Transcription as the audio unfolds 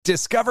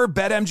Discover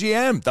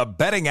BetMGM, the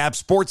betting app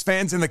sports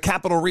fans in the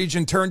capital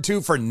region turn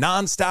to for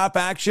nonstop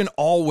action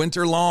all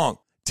winter long.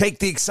 Take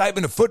the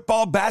excitement of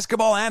football,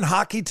 basketball, and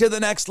hockey to the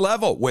next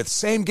level with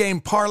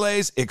same-game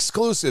parlays,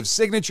 exclusive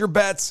signature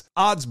bets,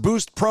 odds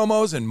boost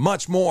promos, and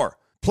much more.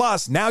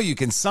 Plus, now you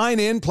can sign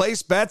in,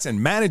 place bets,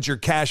 and manage your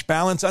cash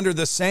balance under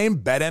the same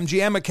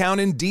BetMGM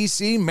account in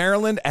D.C.,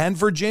 Maryland, and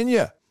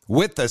Virginia.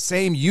 With the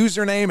same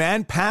username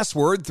and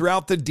password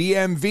throughout the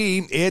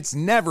DMV, it's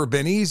never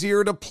been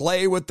easier to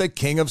play with the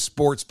king of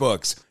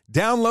sportsbooks.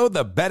 Download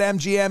the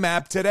BetMGM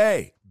app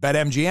today.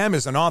 BetMGM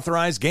is an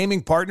authorized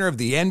gaming partner of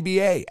the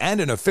NBA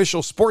and an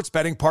official sports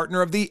betting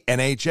partner of the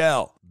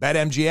NHL.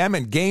 BetMGM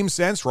and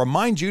GameSense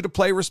remind you to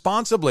play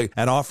responsibly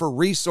and offer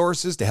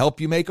resources to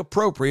help you make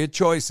appropriate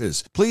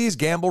choices. Please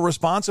gamble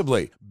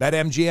responsibly.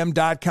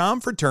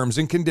 BetMGM.com for terms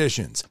and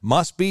conditions.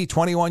 Must be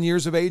 21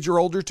 years of age or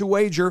older to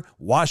wager.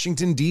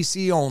 Washington,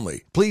 D.C.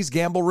 only. Please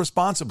gamble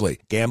responsibly.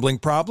 Gambling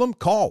problem?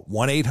 Call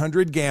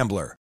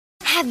 1-800-GAMBLER.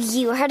 Have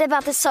you heard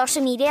about the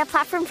social media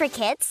platform for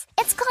kids?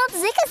 It's called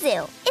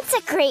Zigazoo. It's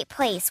a great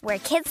place where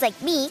kids like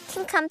me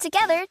can come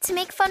together to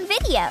make fun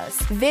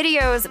videos.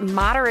 Videos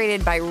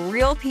moderated by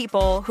real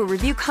people who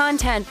review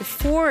content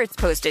before it's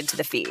posted to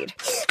the feed.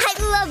 I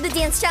love the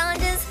dance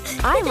challenges.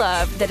 I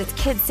love that it's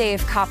Kid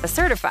Safe COPPA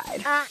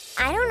certified.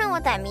 I don't know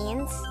what that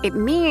means. It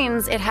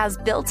means it has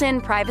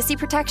built-in privacy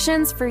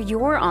protections for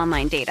your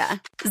online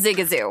data.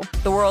 Zigazoo,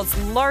 the world's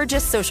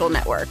largest social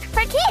network.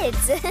 For kids.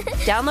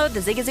 Download the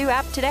Zigazoo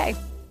app today.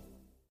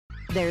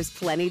 There's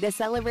plenty to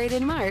celebrate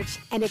in March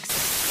and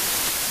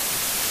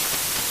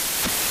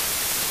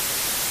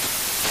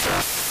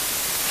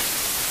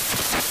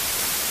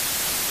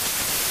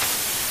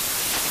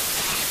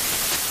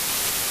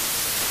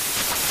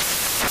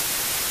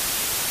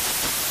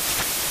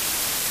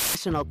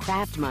National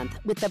Craft Month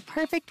with the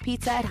perfect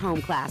pizza at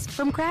home class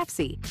from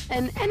Craftsy.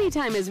 And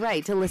anytime is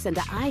right to listen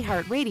to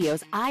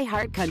iHeartRadio's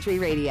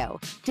iHeartCountry Radio.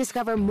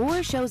 Discover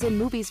more shows and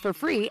movies for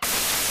free.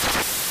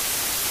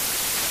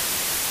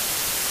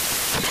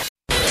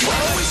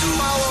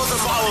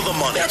 Follow the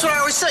money. That's what I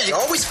always say. You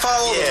always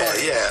follow the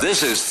money. Yeah.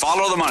 This is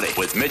Follow the Money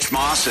with Mitch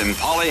Moss and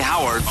Paulie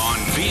Howard on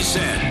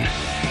VSiN.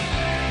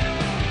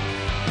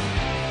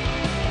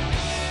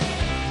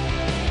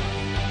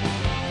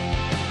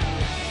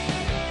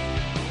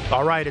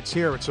 All right, it's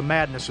here. It's a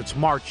madness. It's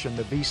March, and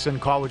the VSiN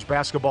College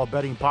Basketball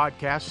Betting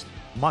Podcast.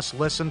 Must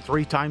listen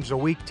 3 times a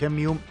week. Tim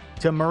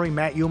Murray,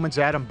 Matt Humans,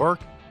 Adam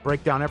Burke.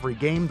 Break down every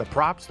game, the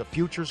props, the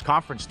futures,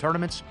 conference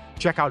tournaments.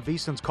 Check out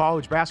VSiN's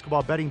College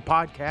Basketball Betting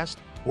Podcast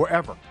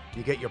wherever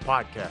you get your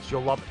podcasts.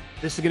 You'll love it.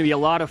 This is going to be a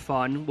lot of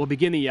fun. We'll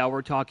begin the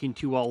hour talking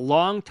to a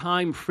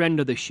longtime friend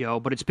of the show,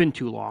 but it's been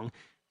too long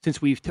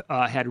since we've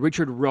had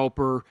Richard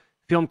Roper,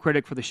 film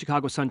critic for the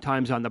Chicago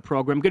Sun-Times, on the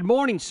program. Good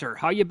morning, sir.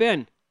 How you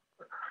been?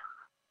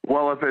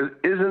 Well, if it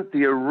isn't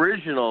the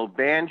original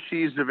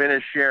Banshees of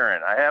Inisherin,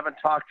 I haven't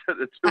talked to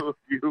the two of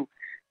you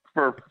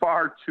for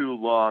far too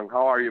long.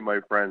 How are you, my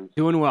friends?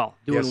 Doing well.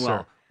 Yes, well.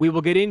 Sir. We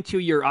will get into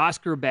your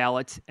Oscar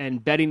ballot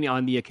and betting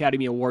on the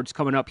Academy Awards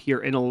coming up here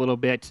in a little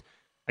bit.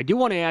 I do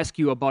want to ask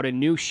you about a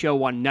new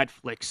show on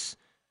Netflix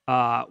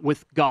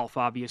with golf,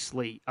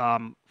 obviously,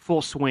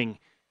 Full Swing,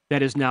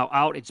 that is now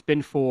out. It's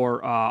been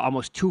for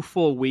almost 2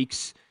 full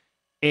weeks.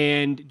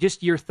 And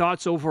just your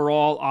thoughts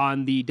overall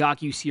on the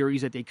docuseries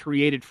that they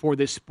created for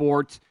this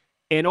sport,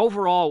 and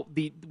overall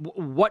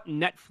what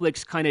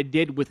Netflix kind of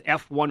did with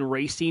F1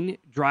 racing,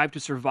 Drive to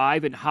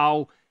Survive, and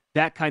how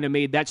that kind of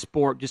made that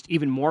sport just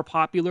even more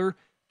popular.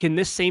 Can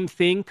this same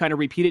thing kind of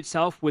repeat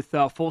itself with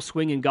Full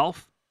Swing in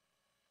golf?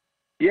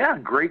 Yeah,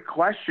 great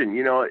question.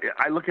 You know,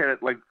 I look at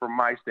it like from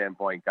my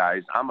standpoint,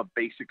 guys. I'm a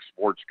basic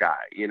sports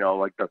guy, you know,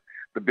 like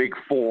the Big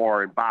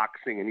Four and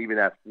boxing and even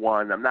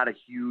F1. I'm not a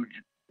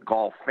huge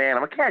golf fan.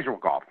 I'm a casual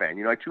golf fan.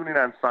 You know, I tune in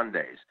on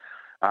Sundays.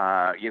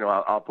 You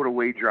know, I'll put a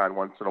wager on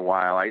once in a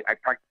while. I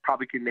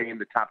probably can name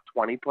the top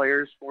 20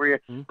 players for you,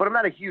 but I'm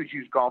not a huge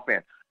golf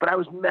fan. But I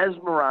was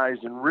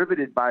mesmerized and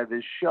riveted by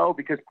this show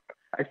because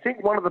I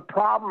think one of the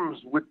problems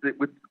with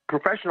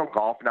professional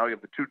golf, now we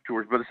have the 2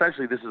 tours, but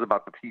essentially this is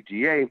about the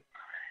PGA,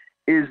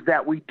 is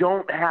that we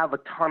don't have a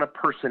ton of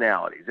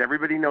personalities.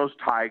 Everybody knows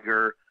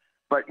Tiger,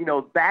 but, you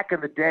know, back in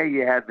the day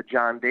you had the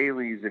John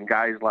Daly's and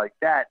guys like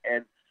that,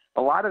 and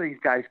a lot of these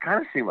guys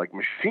kind of seem like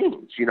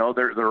machines. You know,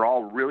 they're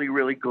all really,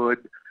 really good.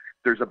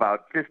 There's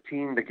about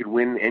 15 that could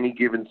win any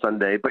given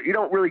Sunday, but you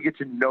don't really get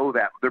to know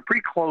that. They're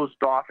pretty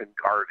closed off and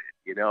guarded,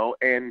 you know,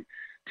 and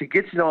to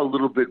get to know a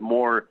little bit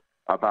more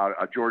about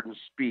a Jordan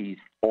Spieth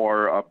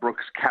or a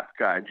Brooks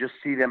Koepka and just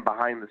see them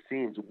behind the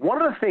scenes. One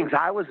of the things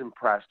I was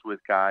impressed with,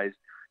 guys,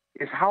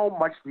 is how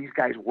much these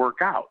guys work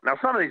out. Now,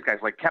 some of these guys,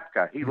 like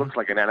Koepka, he looks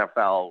like an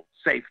NFL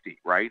safety,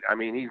 right? I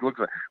mean, he looks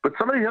like, but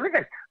some of these other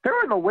guys,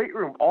 they're in the weight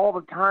room all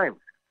the time.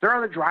 They're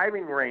on the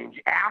driving range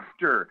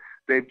after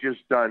they've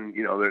just done,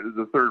 you know,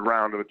 the 3rd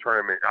round of a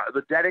tournament.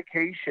 The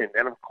dedication,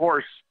 and of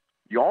course,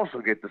 you also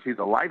get to see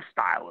the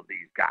lifestyle of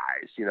these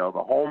guys. You know,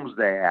 the homes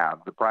they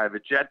have, the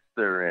private jets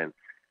they're in.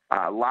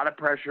 A lot of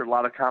pressure, a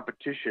lot of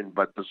competition,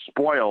 but the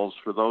spoils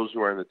for those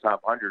who are in the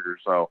top 100 or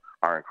so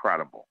are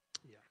incredible.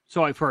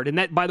 So I've heard. And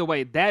that, by the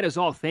way, that is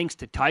all thanks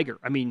to Tiger.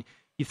 I mean,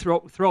 you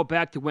throw it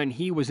back to when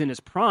he was in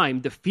his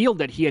prime, the field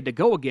that he had to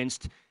go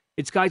against,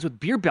 it's guys with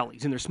beer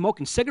bellies, and they're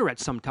smoking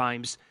cigarettes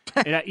sometimes.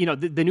 And,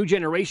 the new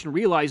generation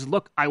realized,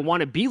 look, I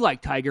want to be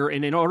like Tiger,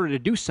 and in order to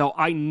do so,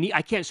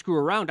 I can't screw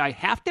around. I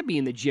have to be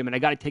in the gym, and I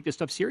got to take this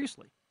stuff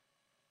seriously.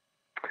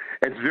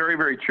 It's very,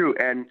 very true.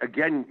 And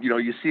again,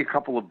 you see a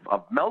couple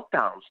of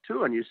meltdowns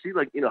too, and you see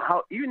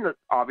how even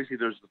obviously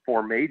there's the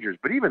 4 majors,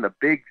 but even the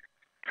big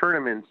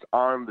tournaments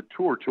on the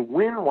tour, to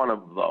win one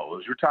of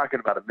those, you're talking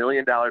about $1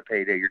 million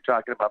payday. You're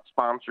talking about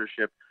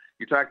sponsorship.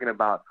 You're talking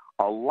about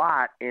a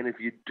lot. And if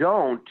you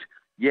don't,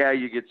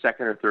 you get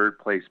second or third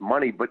place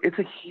money, but it's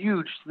a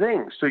huge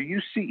thing. So you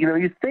see,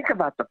 you think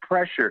about the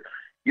pressure.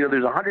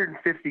 There's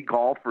 150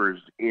 golfers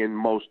in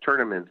most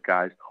tournaments,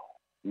 guys.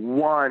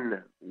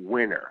 One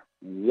winner.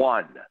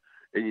 One.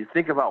 And you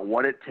think about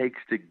what it takes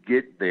to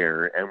get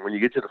there, and when you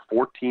get to the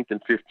 14th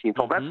and 15th,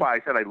 well, that's why I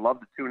said I love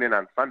to tune in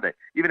on Sunday,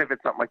 even if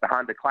it's something like the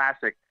Honda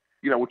Classic,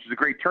 which is a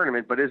great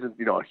tournament, but isn't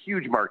a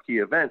huge marquee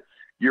event.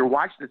 You're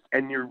watching this,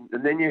 and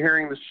then you're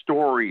hearing the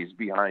stories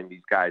behind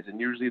these guys, and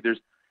usually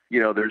there's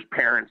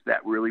parents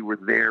that really were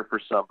there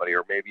for somebody,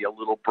 or maybe a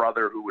little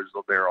brother who was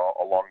there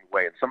along the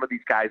way, and some of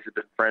these guys have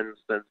been friends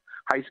since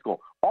high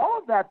school. All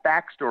of that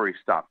backstory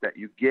stuff that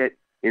you get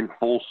in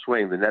full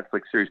swing, the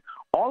Netflix series,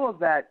 all of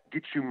that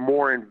gets you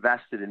more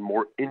invested and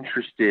more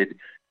interested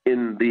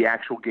in the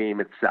actual game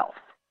itself.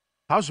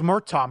 How's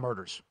Murtaugh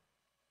murders?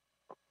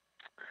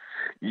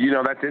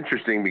 That's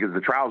interesting because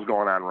the trial's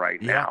going on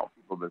right now.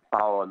 People have been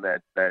following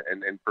that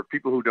and for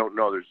people who don't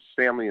know, there's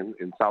a family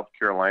in South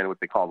Carolina, what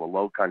they call the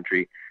Low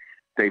Country.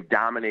 They've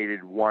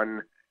dominated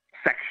one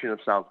section of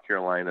South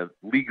Carolina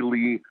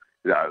legally.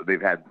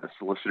 They've had the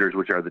solicitors,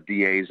 which are the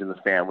DAs in the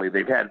family.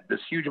 They've had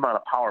this huge amount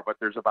of power, but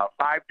there's about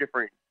 5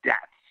 different deaths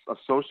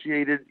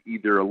associated,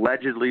 either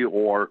allegedly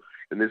or,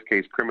 in this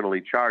case,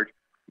 criminally charged,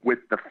 with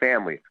the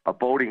family. A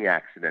boating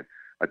accident,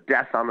 a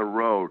death on the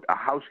road, a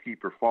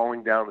housekeeper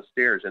falling down the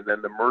stairs, and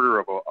then the murder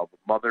of a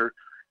mother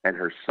and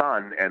her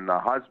son, and the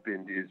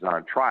husband is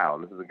on trial.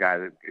 And this is a guy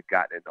that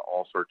got into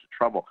all sorts of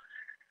trouble.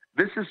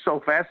 This is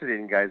so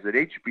fascinating, guys, that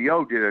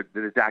HBO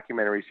did a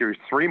documentary series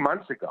 3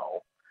 months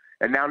ago.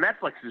 And now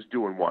Netflix is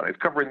doing one. It's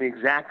covering the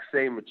exact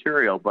same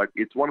material, but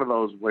it's one of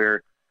those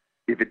where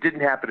if it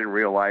didn't happen in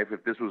real life,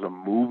 if this was a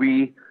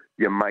movie,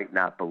 you might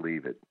not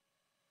believe it.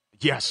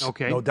 Yes,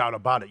 okay. No doubt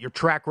about it. Your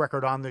track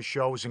record on this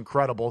show is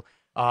incredible,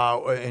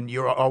 and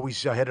you're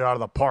always headed out of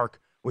the park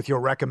with your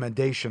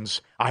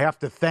recommendations. I have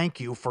to thank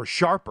you for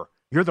Sharper.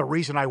 You're the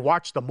reason I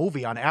watched the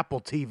movie on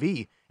Apple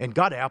TV and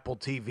got Apple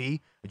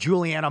TV.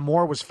 Juliana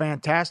Moore was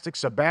fantastic.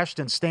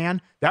 Sebastian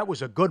Stan, that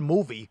was a good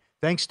movie.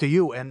 Thanks to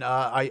you, and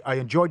I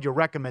enjoyed your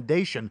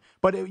recommendation.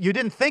 But you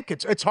didn't think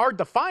it's hard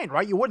to find,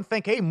 right? You wouldn't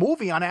think, hey,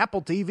 movie on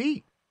Apple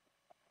TV.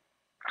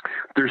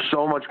 There's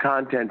so much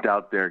content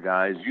out there,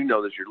 guys. You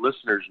know this. Your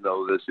listeners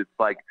know this.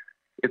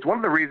 It's one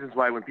of the reasons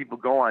why when people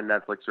go on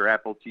Netflix or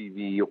Apple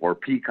TV or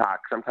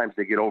Peacock, sometimes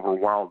they get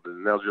overwhelmed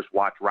and they'll just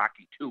watch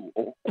Rocky II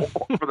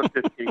for the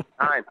 15th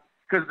time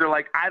because they're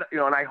like,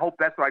 and I hope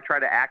that's why I try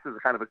to act as a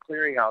kind of a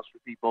clearinghouse for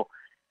people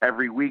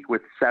every week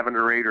with 7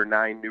 or 8 or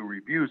 9 new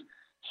reviews.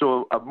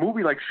 So a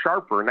movie like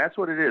Sharper, and that's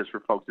what it is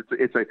for folks.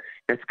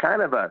 It's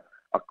kind of a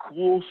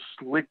cool,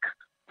 slick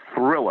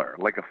thriller,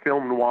 like a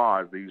film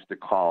noir, as they used to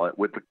call it,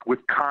 with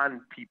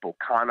con people,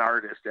 con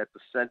artists at the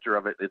center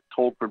of it. It's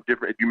told from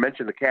different. You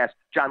mentioned the cast.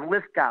 John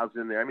Lithgow's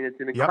in there. I mean, it's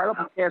an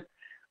incredible cast.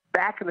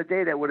 Back in the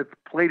day, that would have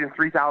played in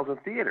 3,000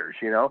 theaters.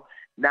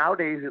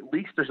 Nowadays, at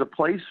least there's a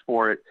place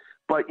for it.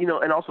 But,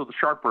 and also the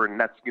Sharper, and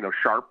that's,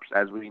 sharps,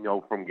 as we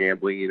know from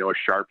gambling, a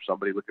sharp,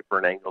 somebody looking for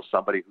an angle,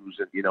 somebody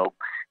who's,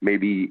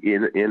 maybe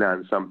in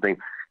on something.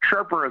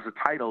 Sharper as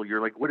a title,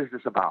 you're like, what is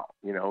this about?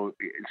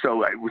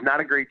 So it was not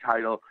a great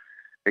title.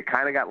 It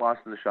kind of got lost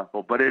in the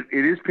shuffle, but it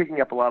is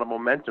picking up a lot of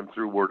momentum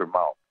through word of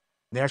mouth.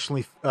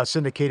 Nationally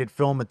syndicated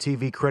film and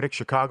TV critic,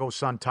 Chicago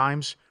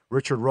Sun-Times,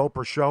 Richard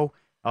Roper Show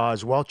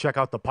as well. Check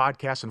out the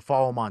podcast and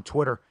follow him on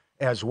Twitter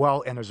as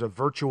well. And there's a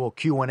virtual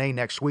Q&A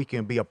next week you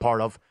can be a part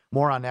of.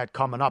 More on that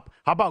coming up.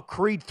 How about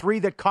Creed 3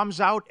 that comes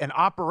out and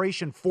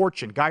Operation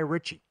Fortune, Guy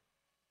Ritchie?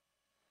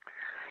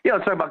 Yeah,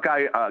 let's talk about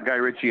Guy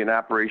Ritchie and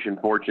Operation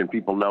Fortune.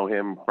 People know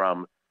him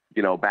from,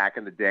 back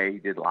in the day. He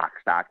did Lock,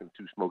 Stock, and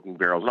Two Smoking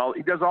Barrels.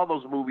 He does all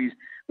those movies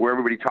where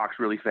everybody talks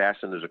really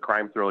fast and there's a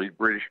crime thriller. He's a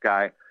British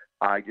guy.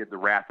 He did The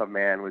Wrath of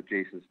Man with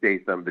Jason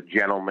Statham, The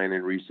Gentleman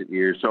in recent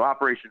years. So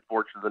Operation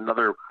Fortune is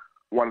another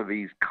one of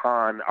these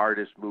con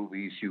artist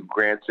movies. Hugh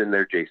Grant's in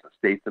there, Jason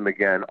Statham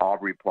again,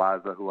 Aubrey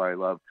Plaza, who I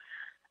love.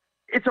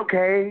 It's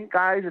okay,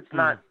 guys. It's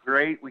not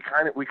great. We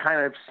kind of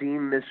have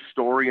seen this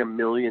story a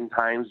million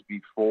times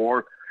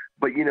before.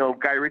 But,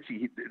 Guy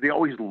Ritchie, they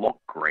always look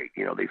great.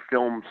 They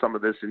film some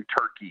of this in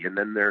Turkey, and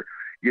then they're,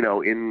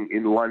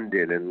 in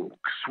London, and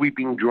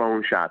sweeping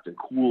drone shots and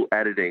cool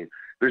editing.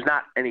 There's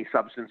not any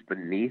substance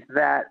beneath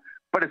that,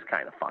 but it's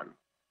kind of fun.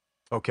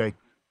 Okay.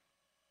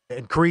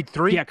 And Creed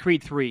 3? Yeah,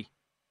 Creed 3.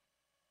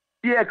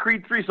 Yeah,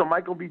 Creed 3. So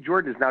Michael B.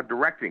 Jordan is now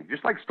directing,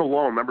 just like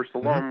Stallone. Remember,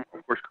 Stallone,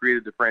 of course,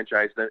 created the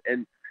franchise.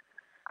 And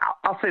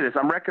I'll say this.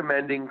 I'm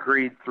recommending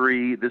Creed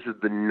 3. This is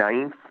the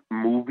 9th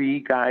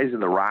movie, guys, in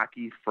the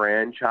Rocky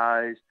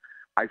franchise.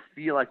 I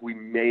feel like we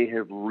may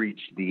have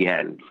reached the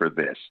end for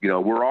this.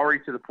 We're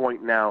already to the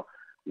point now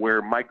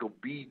where Michael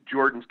B.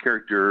 Jordan's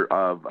character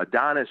of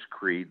Adonis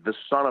Creed, the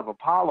son of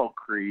Apollo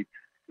Creed,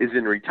 is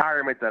in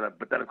retirement.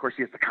 But then, of course,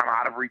 he has to come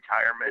out of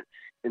retirement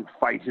and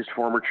fight his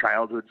former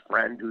childhood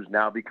friend who's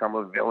now become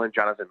a villain.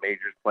 Jonathan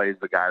Majors plays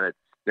the guy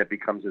that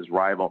becomes his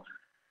rival.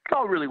 It's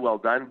all really well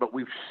done, but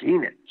we've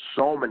seen it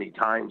so many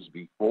times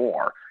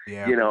before.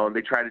 Yeah. And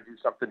they try to do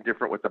something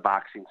different with the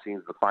boxing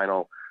scenes. The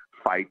final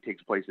fight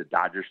takes place at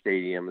Dodger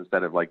Stadium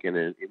instead of like in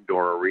an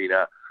indoor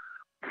arena.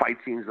 Fight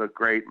scenes look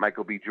great.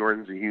 Michael B.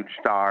 Jordan's a huge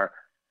star.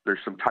 There's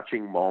some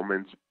touching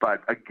moments.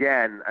 But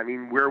again, I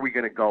mean, where are we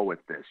going to go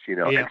with this?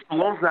 Yeah. And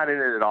Stallone's not in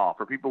it at all.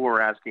 For people who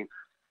are asking,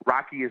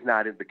 Rocky is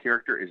not in, the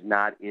character is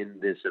not in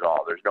this at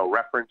all. There's no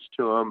reference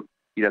to him.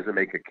 He doesn't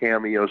make a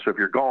cameo. So if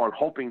you're going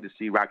hoping to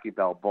see Rocky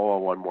Balboa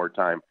one more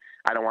time,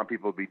 I don't want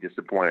people to be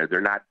disappointed.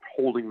 They're not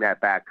holding that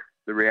back.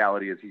 The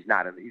reality is he's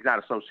not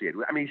associated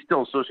with. I mean, he's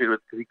still associated with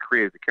because he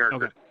created the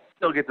character. Okay.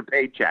 Still gets a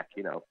paycheck,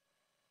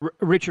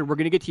 Richard, we're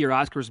going to get to your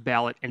Oscars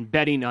ballot and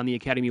betting on the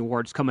Academy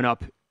Awards coming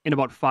up in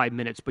about 5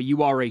 minutes. But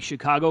you are a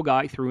Chicago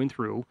guy through and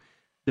through.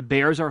 The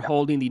Bears are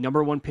holding the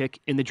number 1 pick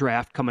in the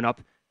draft coming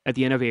up at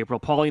the end of April.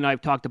 Paulie and I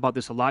have talked about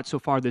this a lot so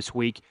far this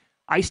week.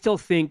 I still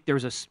think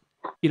there's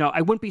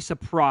I wouldn't be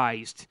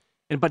surprised,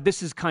 but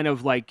this is kind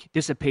of like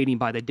dissipating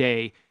by the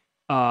day.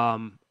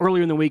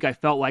 Earlier in the week, I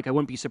felt like I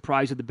wouldn't be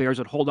surprised if the Bears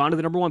would hold on to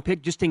the number 1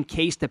 pick just in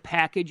case the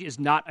package is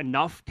not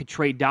enough to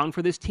trade down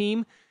for this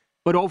team.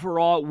 But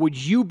overall, would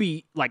you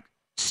be like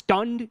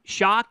stunned,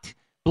 shocked,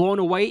 blown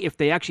away if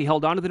they actually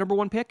held on to the number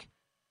 1 pick?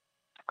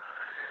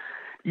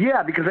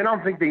 Yeah, because I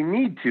don't think they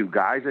need to,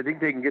 guys. I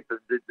think they can get the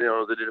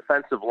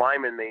defensive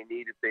lineman they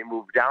need if they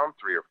move down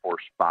 3 or 4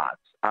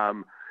 spots.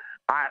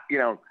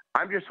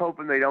 I'm just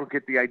hoping they don't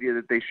get the idea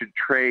that they should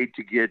trade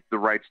to get the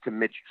rights to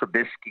Mitch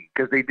Trubisky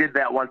because they did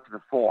that once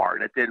before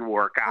and it didn't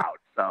work out.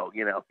 So,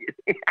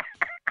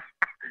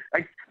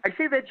 I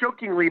say that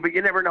jokingly, but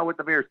you never know with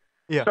the Bears.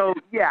 Yeah. So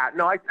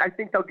I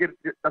think they'll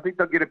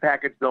get a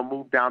package. They'll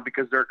move down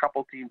because there are a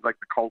couple teams like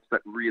the Colts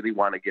that really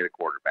want to get a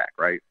quarterback,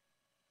 right?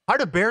 How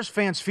do Bears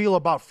fans feel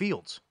about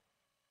Fields?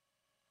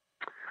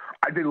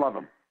 They love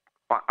him.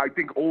 I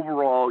think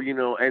overall,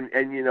 and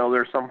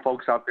there's some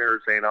folks out there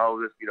saying,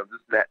 oh, this, this,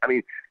 that. I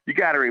mean, you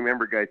got to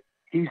remember, guys,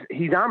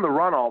 he's on the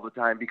run all the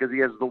time because he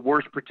has the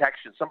worst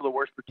protection, some of the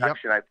worst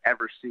protection I've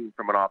ever seen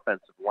from an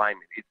offensive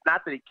lineman. It's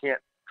not that he can't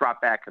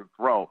drop back and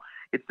throw.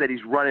 It's that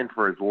he's running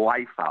for his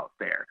life out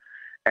there.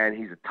 And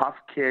he's a tough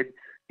kid.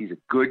 He's a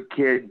good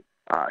kid.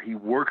 He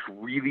works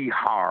really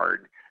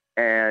hard.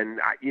 And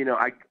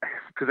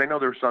because I know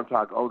there's some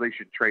talk, they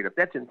should trade up.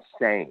 That's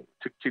insane.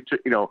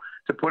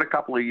 To put a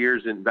couple of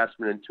years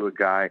investment into a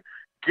guy,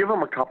 give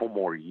him a couple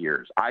more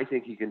years. I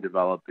think he can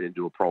develop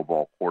into a Pro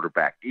Bowl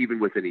quarterback even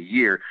within a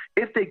year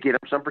if they get him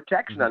some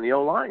protection on the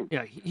O-line.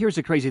 Yeah, here's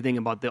the crazy thing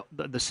about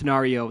the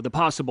scenario, the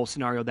possible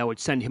scenario that would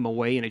send him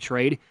away in a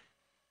trade.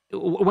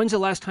 When's the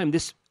last time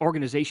this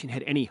organization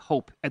had any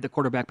hope at the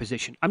quarterback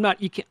position?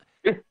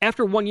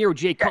 After 1 year with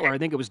Jay Cutler, I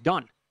think it was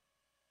done.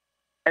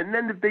 And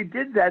then if they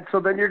did that, so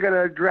then you're going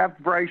to draft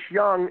Bryce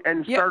Young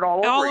and start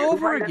all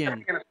over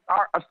again. You're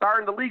a star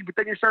in the league, but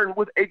then you're starting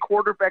with a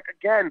quarterback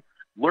again,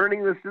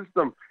 learning the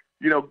system.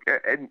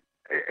 And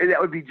that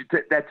would be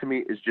that to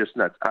me is just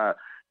nuts.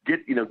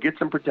 Get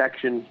some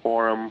protection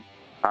for him.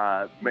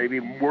 Maybe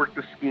work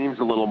the schemes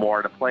a little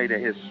more to play to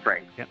his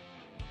strength. Yep.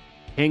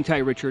 Hang tight,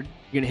 Richard.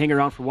 You're going to hang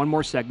around for one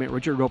more segment.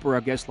 Richard Roper, our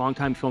guest,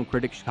 longtime film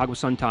critic, Chicago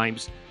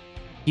Sun-Times.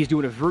 He's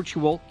doing a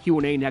virtual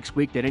Q&A next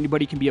week that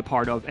anybody can be a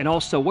part of. And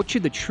also, what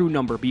should the true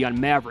number be on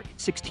Maverick?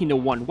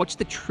 16-1. What's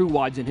the true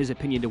odds, in his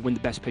opinion, to win the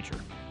Best Picture?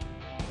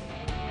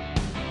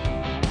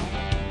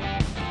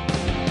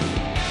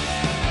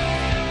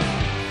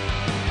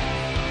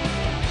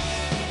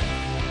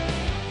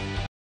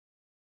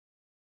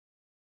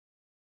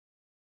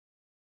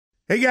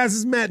 Hey guys, this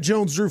is Matt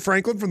Jones, Drew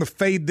Franklin from the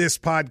Fade This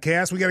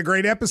podcast. We got a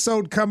great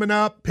episode coming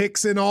up,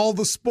 picks in all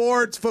the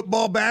sports,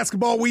 football,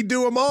 basketball, we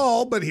do them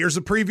all, but here's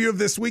a preview of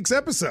this week's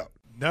episode.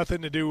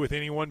 Nothing to do with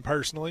anyone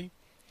personally,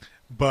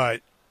 but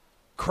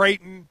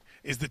Creighton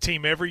is the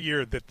team every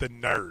year that the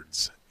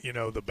nerds,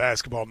 the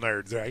basketball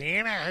nerds, they're like,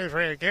 who's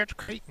really good?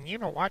 Creighton,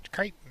 watch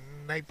Creighton.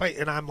 They play,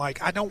 and I'm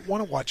like, I don't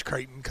want to watch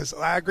Creighton because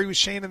I agree with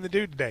Shannon the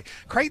dude today.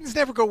 Creighton's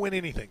never going to win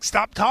anything.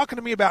 Stop talking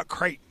to me about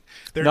Creighton.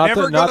 They're not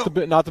never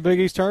not the Big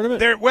East tournament.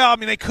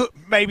 They could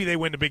maybe they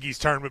win the Big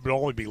East tournament, but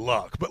it'll only be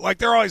luck. But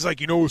they're always like,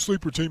 a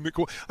sleeper team that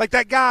like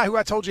that guy who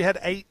I told you had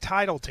 8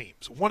 title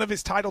teams. One of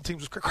his title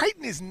teams was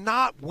Creighton is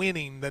not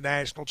winning the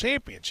national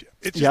championship.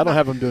 I don't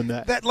have them doing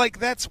that.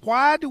 That's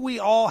why do we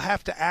all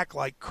have to act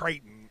like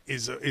Creighton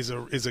is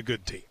a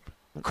good team?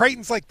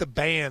 Creighton's like the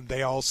band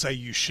they all say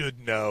you should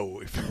know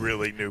if you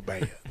really knew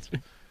bands.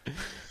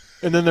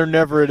 And then they're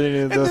never at any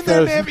of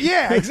the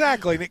yeah,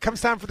 exactly. And it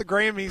comes time for the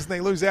Grammys, and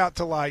they lose out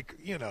to,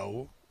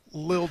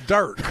 Lil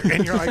Durk.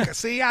 And you're like,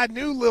 see, I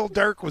knew Lil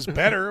Durk was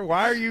better.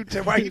 Why are you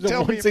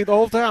telling me? See the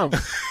whole time.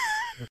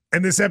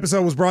 And this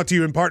episode was brought to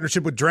you in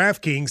partnership with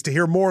DraftKings. To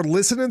hear more,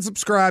 listen and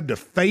subscribe to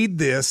Fade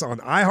This on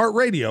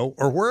iHeartRadio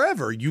or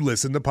wherever you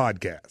listen to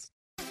podcasts.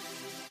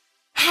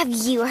 Have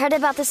you heard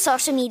about the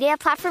social media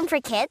platform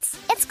for kids?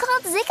 It's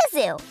called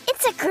Zigazoo.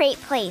 It's a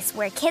great place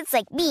where kids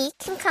like me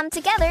can come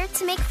together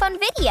to make fun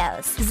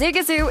videos.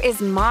 Zigazoo is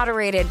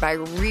moderated by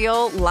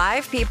real,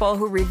 live people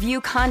who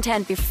review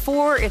content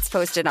before it's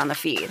posted on the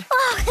feed.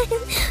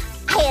 Oh,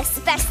 I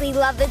especially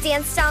love the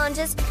dance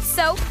challenges.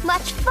 So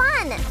much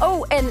fun.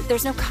 Oh, and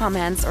there's no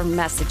comments or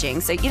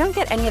messaging, so you don't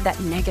get any of that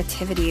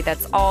negativity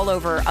that's all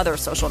over other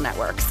social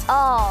networks.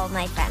 All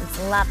my friends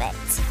love it.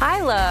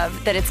 I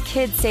love that it's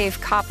KidSafe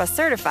COPPA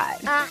certified.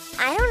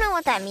 I don't know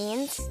what that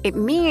means. It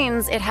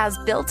means it has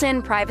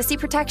built-in privacy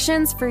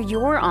protections for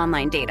your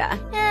online data.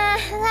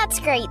 That's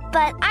great,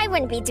 but I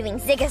wouldn't be doing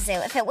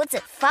Zigazoo if it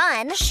wasn't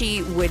fun.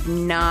 She would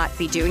not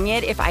be doing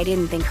it if I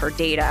didn't think her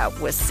data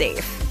was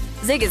safe.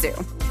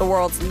 Zigazoo, the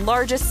world's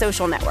largest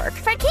social network.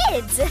 For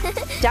kids.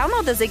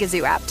 Download the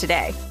Zigazoo app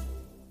today.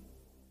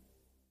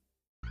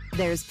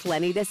 There's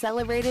plenty to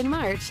celebrate in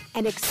March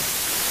and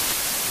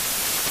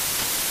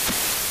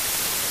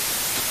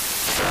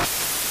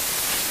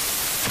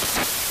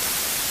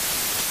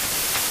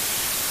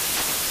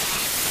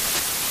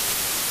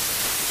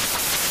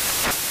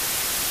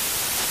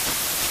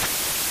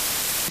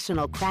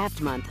National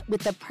Craft Month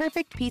with the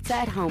perfect pizza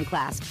at home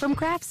class from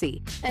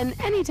Craftsy. And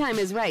anytime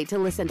is right to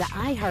listen to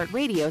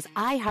iHeartRadio's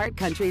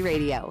iHeartCountry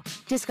Radio.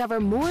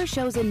 Discover more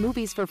shows and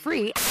movies for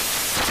free.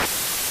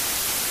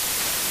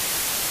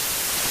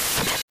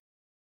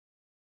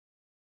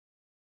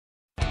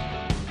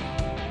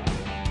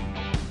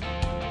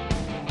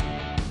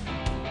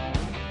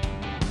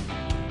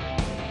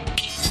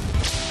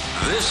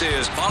 This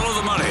is Follow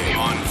the Money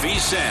on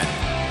VSiN.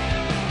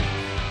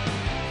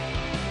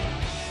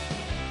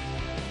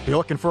 If you're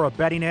looking for a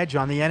betting edge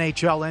on the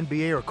NHL,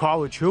 NBA, or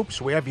college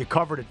hoops, we have you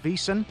covered at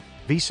VSiN.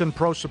 VSiN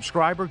Pro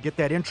subscriber, get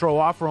that intro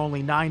offer,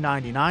 only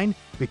 $9.99.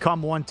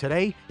 Become one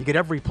today. You get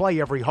every play,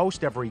 every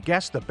host, every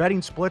guest, the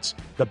betting splits,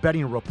 the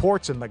betting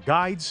reports, and the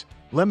guides.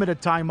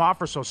 Limited time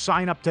offer, so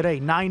sign up today,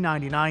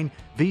 $9.99,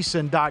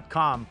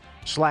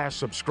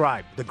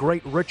 VSiN.com/subscribe. The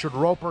great Richard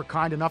Roper,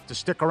 kind enough to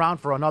stick around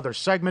for another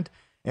segment.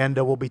 And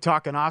we'll be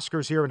talking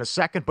Oscars here in a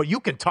second. But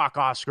you can talk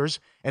Oscars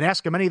and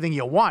ask him anything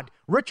you want.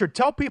 Richard,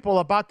 tell people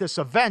about this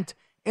event.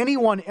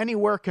 Anyone,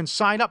 anywhere can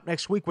sign up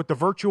next week with the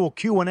virtual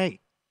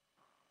Q&A.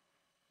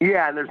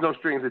 Yeah, and there's no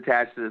strings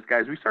attached to this,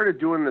 guys. We started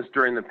doing this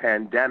during the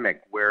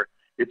pandemic where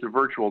it's a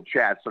virtual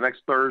chat. So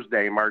next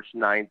Thursday, March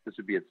 9th, this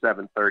would be at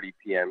 7:30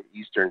 p.m.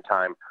 Eastern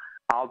time.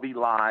 I'll be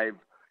live.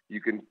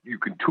 You can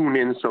tune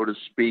in, so to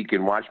speak,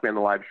 and watch me on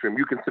the live stream.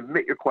 You can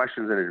submit your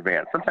questions in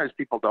advance. Sometimes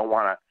people don't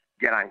want to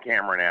get on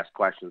camera and ask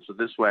questions. So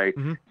this way,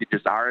 you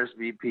just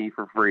RSVP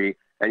for free,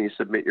 and you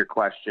submit your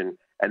question,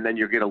 and then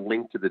you'll get a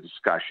link to the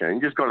discussion. And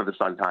you just go to the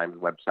Sun-Times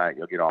website, and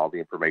you'll get all the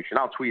information.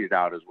 I'll tweet it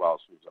out as well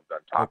as soon as I'm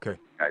done talking to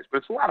you guys. But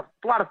it's a lot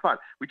of fun.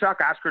 We talk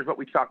Oscars, but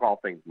we talk all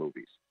things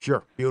movies.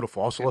 Sure,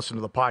 beautiful. Also listen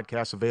to the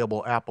podcast,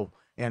 available Apple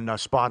and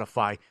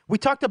Spotify. We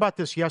talked about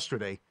this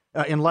yesterday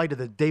in light of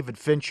the David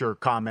Fincher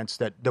comments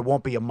that there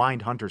won't be a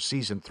Mindhunter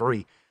Season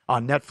 3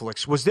 on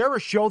Netflix. Was there a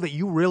show that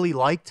you really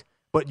liked,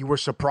 but you were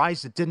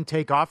surprised it didn't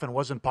take off and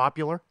wasn't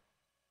popular?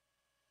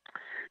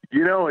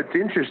 You know, it's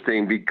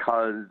interesting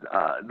because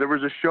there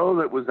was a show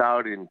that was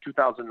out in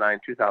 2009,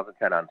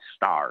 2010 on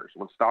Starz,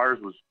 when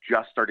Starz was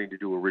just starting to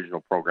do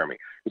original programming.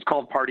 It was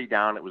called Party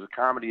Down. It was a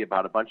comedy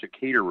about a bunch of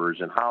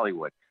caterers in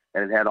Hollywood.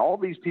 And it had all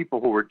these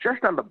people who were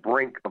just on the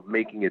brink of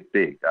making it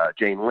big.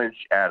 Jane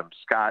Lynch, Adam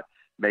Scott,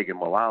 Megan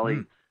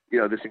Mullally. You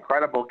know, this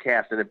incredible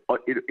cast. And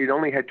it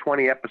only had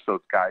 20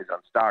 episodes, guys, on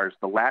Starz.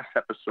 The last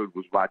episode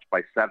was watched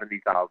by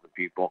 70,000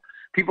 people.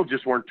 People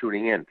just weren't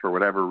tuning in for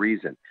whatever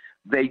reason.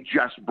 They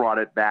just brought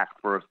it back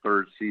for a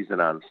third season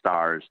on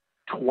Starz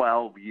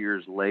 12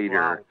 years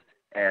later.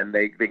 Wow. And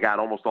they got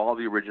almost all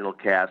the original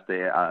cast.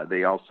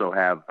 They also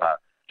have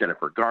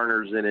Jennifer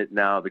Garner's in it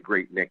now, the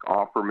great Nick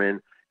Offerman.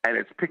 And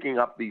it's picking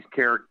up these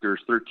characters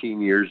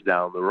 13 years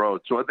down the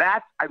road. So I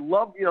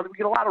love, we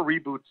get a lot of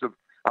reboots of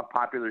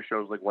popular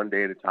shows like One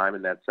Day at a Time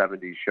and that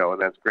 70s show,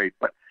 and that's great.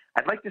 But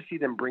I'd like to see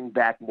them bring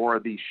back more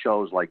of these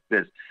shows like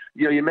this.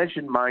 You know, you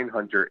mentioned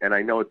Mindhunter, and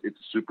I know it's a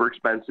super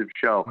expensive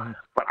show,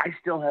 but I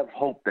still have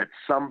hope that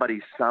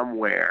somebody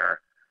somewhere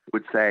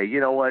would say, you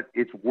know what,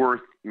 it's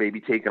worth maybe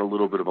taking a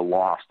little bit of a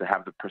loss to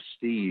have the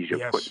prestige of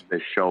putting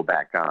this show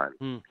back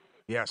on.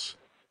 Yes.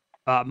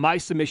 My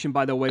submission,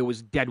 by the way,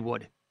 was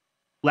Deadwood.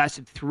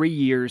 Lasted 3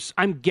 years.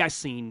 I'm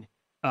guessing,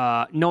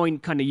 knowing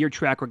kind of your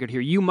track record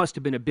here, you must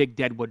have been a big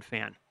Deadwood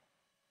fan.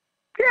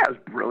 Yeah, it was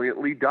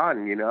brilliantly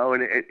done,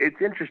 and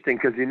it's interesting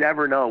because you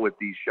never know with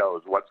these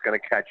shows what's going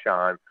to catch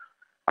on.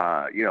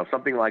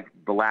 Something like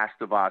The Last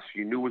of Us,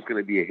 you knew was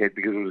going to be a hit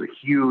because it was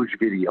a huge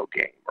video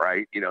game,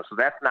 right? So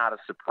that's not a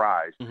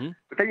surprise.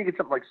 But then you get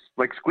something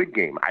like Squid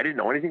Game. I didn't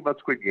know anything about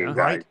Squid Game,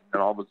 guys,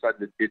 and all of a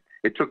sudden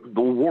it took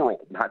the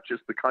world, not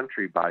just the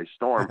country, by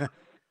storm.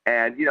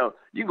 And, you know,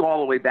 you go all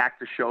the way back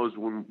to shows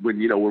when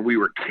we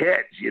were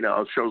kids, you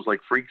know, shows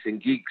like Freaks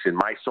and Geeks and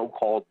My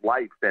So-Called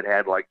Life that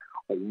had like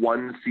a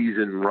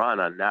 1-season run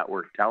on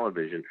network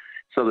television.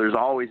 So there's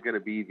always going to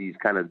be these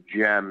kind of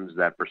gems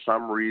that for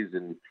some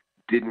reason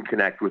didn't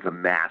connect with a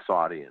mass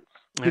audience.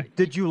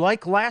 Did you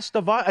like Last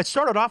of Us? It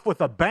started off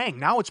with a bang.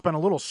 Now it's been a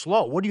little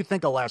slow. What do you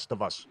think of Last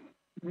of Us?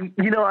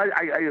 You know,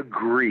 I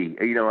agree.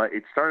 You know,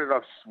 it started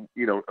off,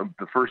 you know,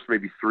 the first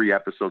maybe 3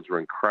 episodes were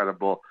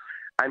incredible.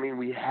 I mean,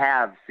 we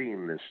have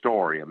seen this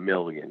story a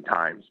million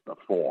times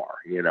before,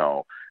 you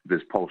know,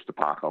 this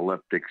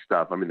post-apocalyptic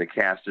stuff. I mean, the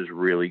cast is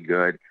really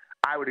good.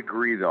 I would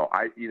agree, though.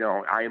 I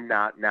am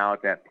not now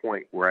at that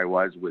point where I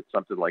was with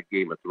something like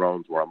Game of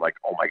Thrones where I'm like,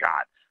 oh, my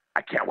God,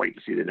 I can't wait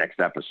to see the next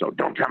episode.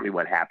 Don't tell me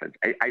what happens.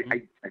 I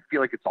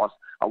feel like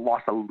I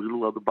lost a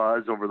little of the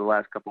buzz over the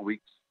last couple of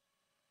weeks.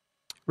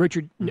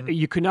 Richard,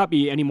 you could not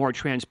be any more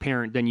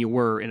transparent than you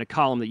were in a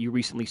column that you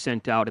recently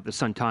sent out at the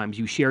Sun-Times.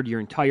 You shared your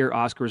entire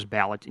Oscars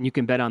ballot, and you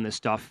can bet on this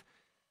stuff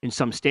in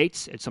some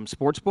states, at some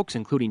sports books,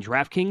 including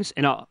DraftKings.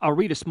 And I'll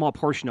read a small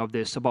portion of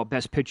this about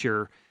Best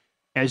Picture.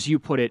 As you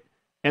put it,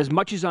 as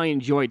much as I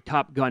enjoyed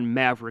Top Gun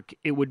Maverick,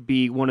 it would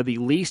be one of the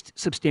least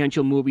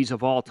substantial movies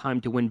of all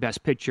time to win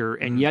Best Picture.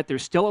 And yet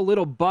there's still a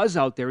little buzz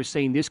out there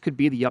saying this could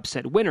be the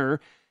upset winner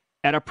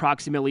at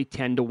approximately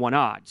 10-1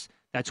 odds.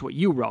 That's what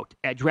you wrote.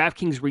 At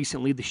DraftKings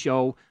recently,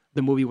 the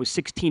movie was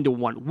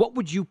 16-1. What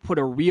would you put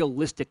a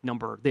realistic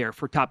number there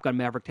for Top Gun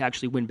Maverick to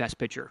actually win Best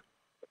Picture?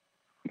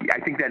 Yeah,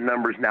 I think that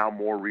number is now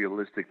more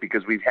realistic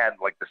because we've had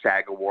like the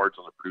SAG Awards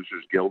and the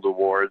Producers Guild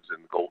Awards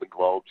and the Golden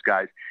Globes,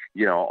 guys,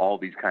 you know, all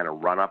these kind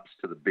of run-ups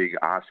to the big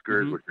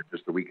Oscars, which are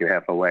just a week and a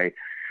half away.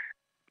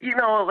 You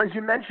know, as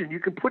you mentioned,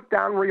 you can put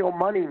down real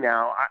money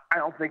now. I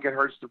don't think it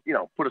hurts to, you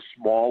know, put a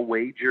small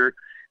wager.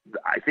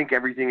 I think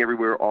Everything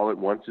Everywhere All at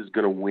Once is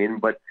going to win,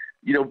 but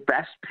you know,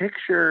 Best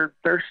Picture,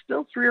 there's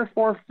still 3 or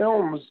 4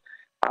 films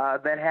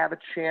that have a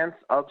chance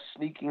of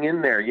sneaking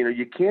in there. You know,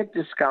 you can't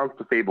discount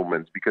The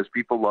Fabelmans because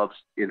people love,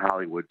 in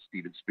Hollywood,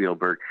 Steven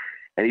Spielberg.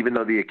 And even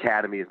though the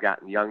Academy has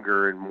gotten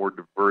younger and more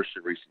diverse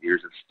in recent years,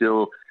 it's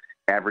still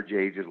average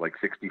age is like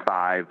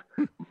 65.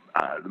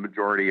 The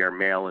majority are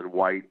male and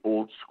white,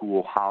 old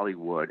school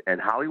Hollywood.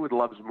 And Hollywood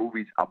loves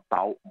movies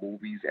about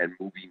movies and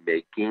movie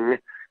making,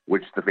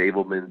 which The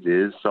Fabelmans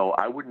is. So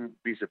I wouldn't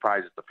be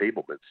surprised if The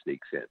Fabelmans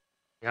sneaks in.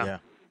 Yeah.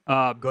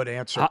 Good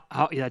answer.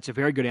 Yeah, that's a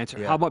very good answer.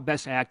 Yeah. How about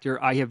Best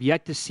Actor? I have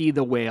yet to see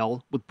The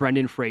Whale with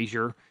Brendan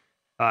Fraser.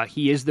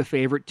 He is the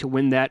favorite to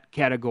win that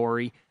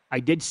category. I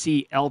did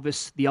see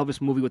Elvis, the Elvis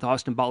movie with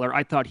Austin Butler.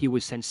 I thought he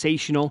was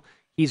sensational.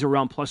 He's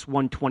around plus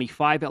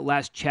 125 at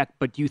last check,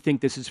 but do you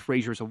think this is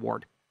Fraser's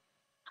award?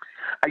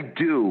 I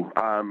do,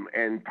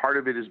 and part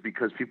of it is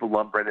because people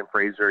love Brendan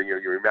Fraser. You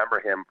remember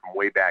him from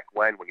way back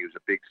when he was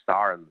a big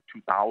star in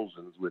the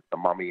 2000s with The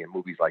Mummy and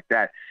movies like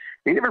that.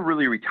 He never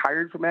really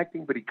retired from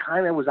acting, but he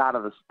kind of was out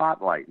of the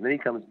spotlight. And then he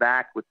comes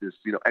back with this,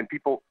 you know, and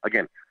people,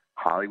 again,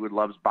 Hollywood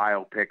loves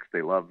biopics.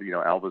 They love, you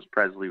know, Elvis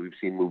Presley. We've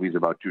seen movies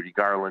about Judy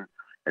Garland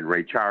and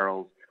Ray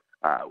Charles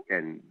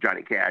and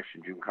Johnny Cash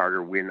and June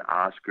Carter win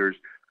Oscars.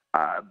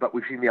 But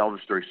we've seen the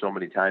Elvis story so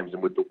many times.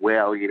 And with The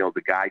Whale, you know,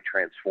 the guy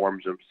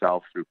transforms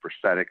himself through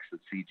prosthetics and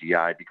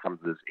CGI, becomes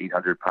this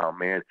 800-pound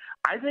man.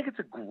 I think it's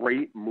a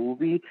great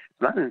movie.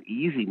 It's not an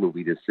easy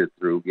movie to sit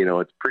through. You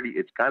know, it's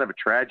kind of a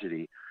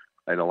tragedy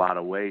in a lot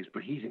of ways,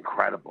 but he's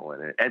incredible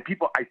in it. And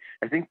people,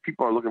 I think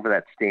people are looking for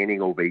that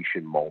standing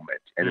ovation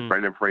moment. And if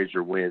Brendan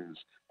Fraser wins,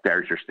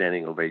 there's your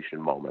standing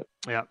ovation moment.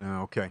 Yeah.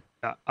 Okay.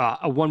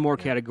 One more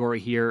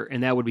category here,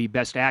 and that would be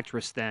Best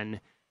Actress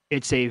then.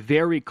 It's a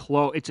very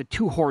close, it's a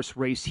 2-horse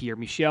race here.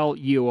 Michelle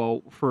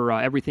Yeoh for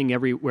Everything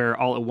Everywhere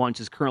All at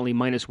Once is currently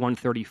minus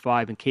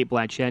 135, and Cate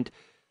Blanchett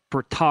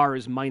for Tar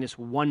is minus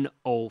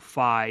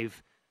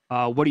 105.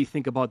 What do you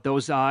think about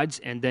those odds?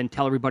 And then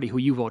tell everybody who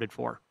you voted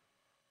for.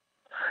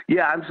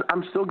 Yeah,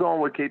 I'm still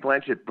going with Cate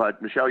Blanchett,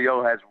 but Michelle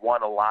Yeoh has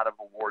won a lot of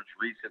awards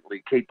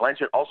recently. Cate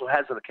Blanchett also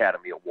has an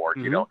Academy Award,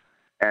 you know,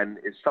 and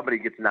if somebody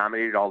gets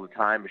nominated all the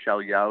time, Michelle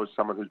Yeoh is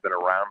someone who's been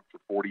around for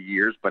 40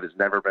 years but has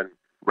never been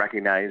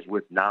recognized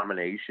with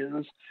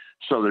nominations.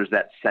 So there's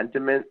that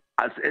sentiment.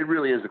 It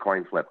really is a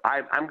coin flip.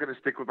 I'm going to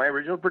stick with my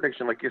original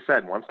prediction, like you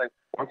said. Once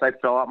I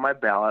fill out my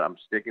ballot, I'm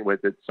sticking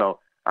with it. So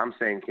I'm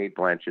saying Cate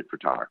Blanchett for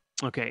Tar.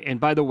 Okay, and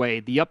by the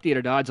way, the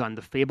updated odds on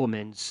The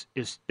Fabelmans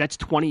that's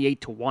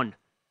 28-1.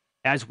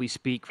 As we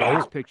speak for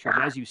this picture.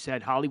 And as you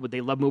said, Hollywood, they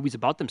love movies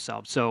about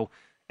themselves. So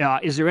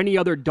is there any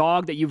other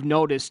dog that you've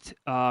noticed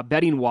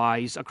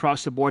betting-wise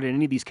across the board in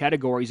any of these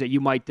categories that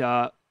you might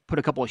put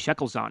a couple of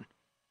shekels on?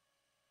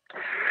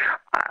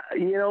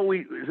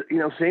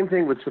 Same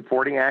thing with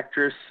supporting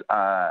actress.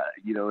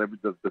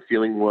 The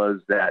feeling was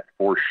that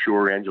for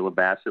sure Angela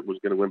Bassett was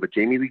going to win, but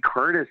Jamie Lee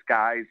Curtis,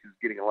 guys, is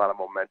getting a lot of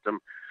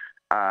momentum.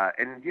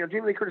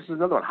 Jamie Lee Curtis is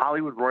another one.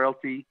 Hollywood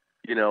royalty.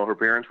 You know, her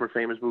parents were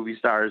famous movie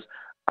stars.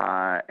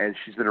 And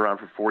she's been around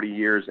for 40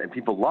 years, and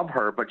people love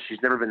her, but she's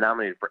never been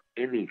nominated for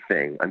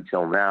anything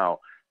until now.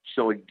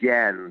 So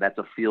again, that's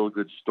a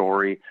feel-good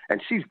story,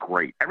 and she's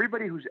great.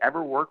 Everybody who's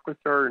ever worked with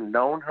her and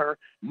known her,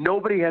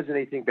 nobody has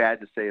anything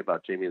bad to say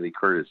about Jamie Lee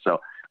Curtis. So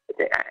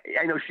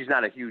I know she's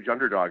not a huge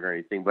underdog or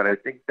anything, but I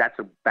think that's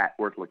a bet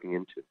worth looking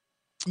into.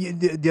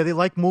 Yeah, they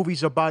like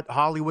movies about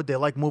Hollywood. They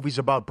like movies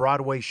about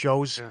Broadway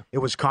shows. Yeah. It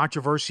was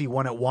controversy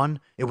when it won.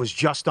 It was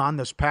just on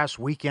this past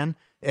weekend,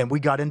 and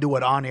we got into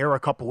it on air a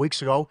couple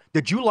weeks ago.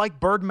 Did you like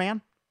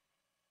Birdman?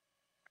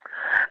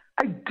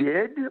 I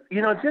did.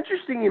 It's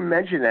interesting you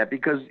mention that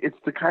because it's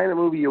the kind of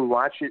movie you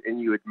watch it and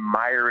you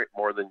admire it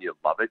more than you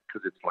love it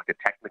because it's like a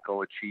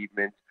technical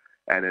achievement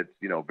and it's,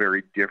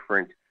 very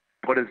different.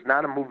 But it's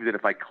not a movie that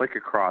if I click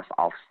across,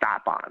 I'll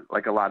stop on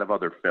like a lot of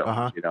other films.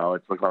 Uh-huh.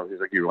 It's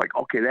like you're like,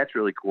 okay, that's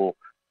really cool.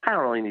 I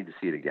don't really need to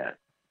see it again.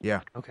 Yeah.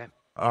 Okay.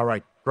 All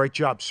right. Great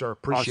job, sir.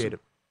 Appreciate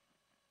it.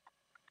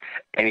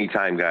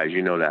 Anytime, guys.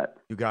 You know that.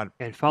 You got it.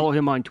 And follow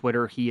him on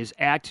Twitter. He is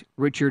at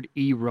Richard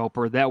E.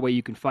 Roper. That way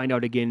you can find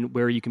out again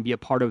where you can be a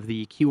part of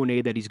the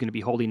Q&A that he's going to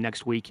be holding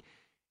next week.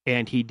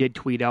 And he did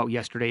tweet out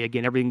yesterday,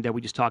 again, everything that we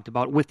just talked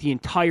about with the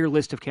entire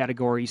list of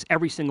categories,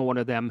 every single one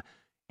of them,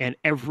 and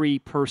every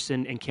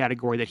person and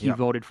category that he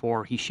voted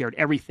for. He shared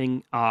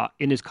everything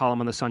in his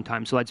column on the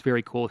Sun-Times. So that's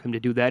very cool of him to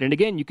do that. And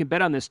again, you can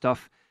bet on this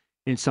stuff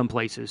in some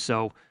places.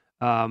 So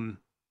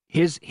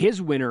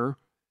his winner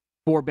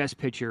for Best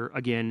Picture,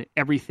 again,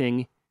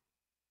 everything,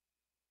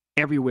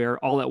 everywhere,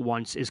 all at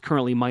once, is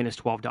currently minus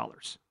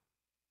 $12.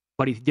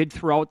 But he did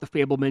throw out The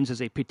Fabelmans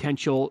as a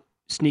potential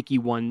sneaky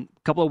one.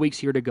 A couple of weeks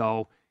here to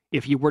go.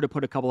 If you were to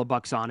put a couple of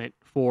bucks on it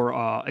for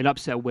an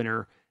upset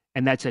winner,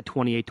 and that's at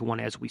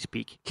 28-1 as we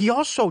speak. He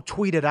also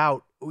tweeted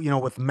out,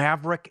 with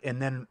Maverick, and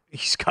then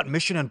he's got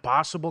Mission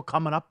Impossible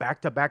coming up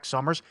back-to-back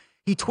summers.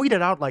 He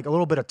tweeted out like a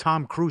little bit of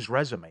Tom Cruise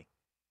resume.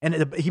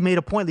 And he made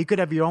a point that you could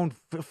have your own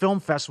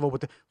film festival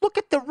with look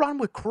at the run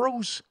with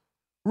Cruise.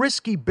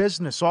 Risky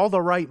Business, All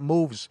the Right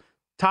Moves,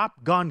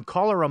 Top Gun,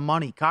 Color of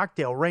Money,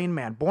 Cocktail, Rain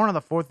Man, Born on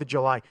the 4th of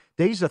July,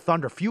 Days of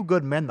Thunder, Few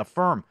Good Men, The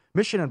Firm,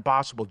 Mission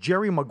Impossible,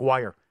 Jerry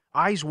Maguire,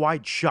 Eyes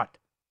Wide Shut,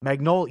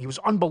 Magnolia. He was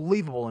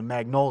unbelievable in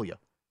Magnolia.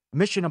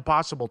 Mission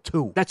Impossible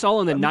 2. That's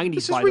all in the 90s,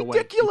 this by is the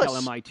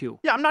ridiculous. way. LMI 2.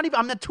 Yeah,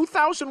 I'm in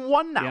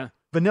 2001 now. Yeah.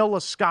 Vanilla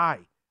Sky,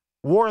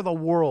 War of the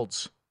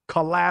Worlds,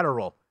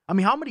 Collateral. I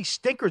mean, how many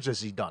stinkers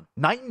has he done?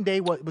 Night and Day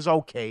was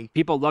okay.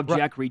 People love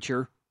Jack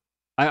Reacher.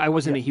 I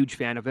wasn't a huge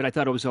fan of it. I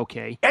thought it was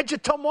okay. Edge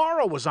of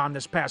Tomorrow was on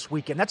this past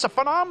weekend. That's a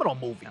phenomenal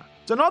movie.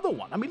 It's another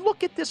one. I mean,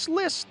 look at this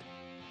list.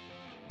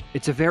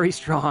 It's a very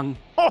strong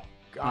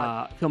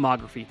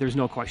filmography. There's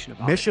no question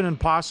about Mission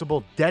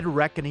Impossible Dead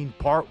Reckoning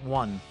Part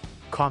 1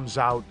 comes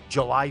out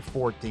July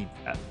 14th.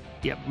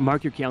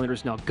 Mark your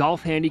calendars now.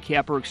 Golf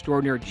handicapper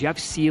extraordinaire Jeff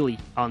Seeley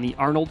on the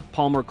Arnold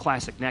Palmer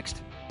Classic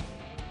next.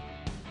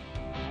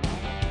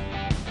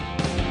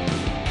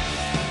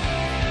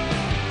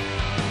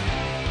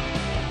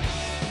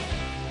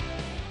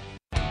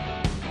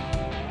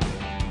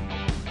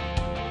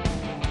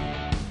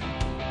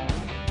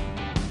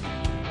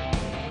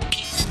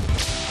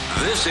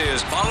 This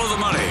is Follow the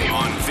Money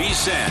on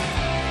VSiN.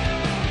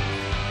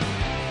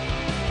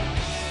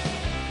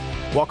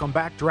 Welcome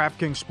back.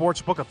 DraftKings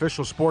Sportsbook,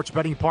 official sports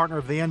betting partner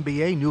of the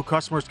NBA. New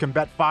customers can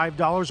bet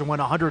 $5 and win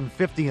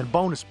 $150 in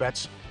bonus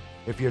bets.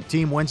 If your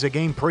team wins a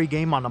game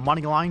pregame on the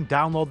money line,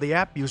 download the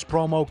app, use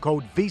promo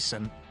code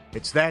VSiN.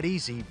 It's that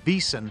easy.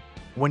 VSiN.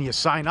 When you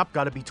sign up,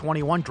 got to be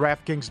 21.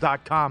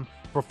 DraftKings.com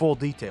for full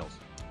details.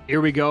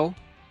 Here we go.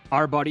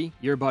 Our buddy,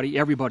 your buddy,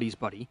 everybody's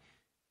buddy,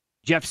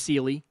 Jeff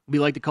Seeley. We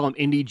like to call him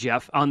Indy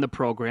Jeff on the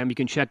program. You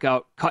can check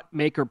out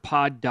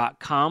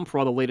cutmakerpod.com for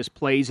all the latest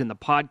plays in the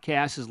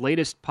podcast. His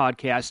latest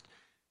podcast,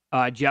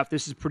 Jeff,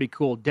 this is pretty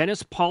cool.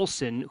 Dennis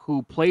Paulson,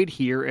 who played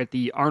here at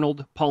the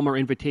Arnold Palmer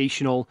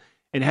Invitational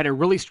and had a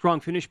really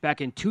strong finish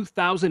back in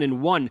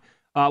 2001.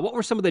 What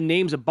were some of the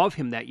names above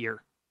him that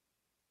year?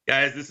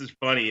 Guys, this is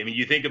funny. I mean,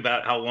 you think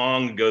about how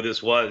long ago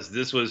this was.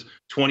 This was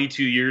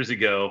 22 years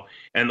ago.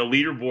 And the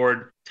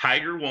leaderboard,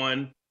 Tiger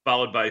won,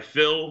 followed by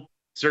Phil,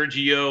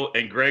 Sergio,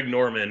 and Greg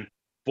Norman,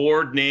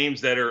 4 names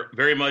that are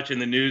very much in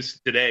the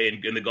news today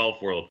in the golf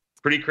world.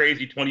 Pretty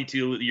crazy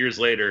 22 years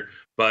later,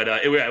 but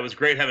it was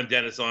great having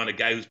Dennis on, a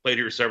guy who's played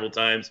here several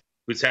times,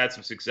 who's had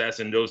some success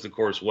and knows the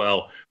course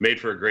well.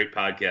 Made for a great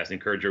podcast.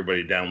 Encourage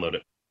everybody to download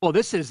it. Well,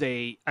 this is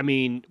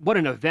what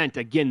an event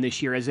again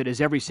this year, as it is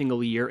every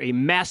single year, a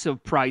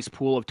massive prize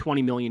pool of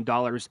 $20 million.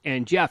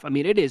 And Jeff,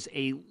 it is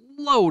a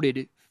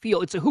loaded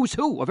field. It's a who's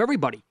who of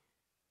everybody.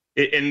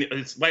 And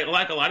it's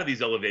like a lot of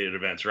these elevated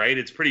events, right?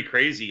 It's pretty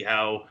crazy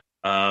how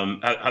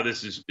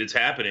it's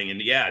happening.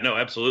 And yeah, no,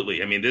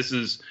 absolutely. I mean, this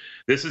is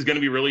going to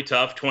be really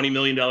tough. $20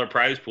 million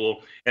prize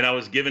pool. And I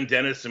was giving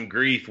Dennis some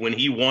grief when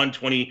he won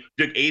took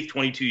 8th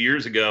 22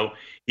 years ago.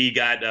 He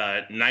got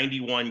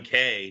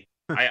 $91K.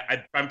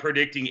 I'm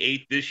predicting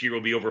 8th this year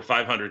will be over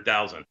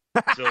 500,000.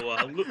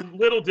 So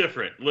little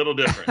different.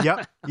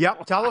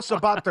 Yep. Tell us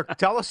about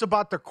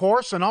the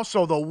course, and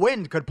also the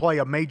wind could play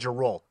a major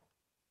role.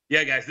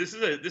 Yeah, guys, this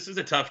is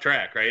a tough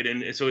track, right?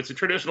 And so it's a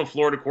traditional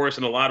Florida course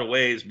in a lot of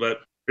ways,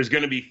 but there's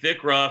going to be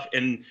thick rough,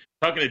 and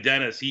talking to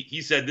Dennis,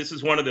 he said this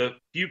is one of the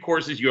few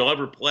courses you'll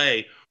ever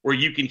play where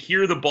you can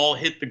hear the ball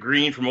hit the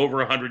green from over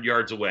 100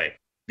 yards away.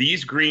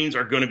 These greens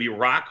are going to be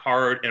rock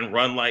hard and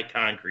run like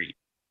concrete.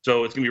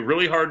 So it's going to be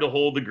really hard to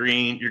hold the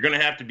green. You're going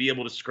to have to be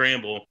able to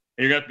scramble, and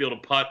you're going to have to be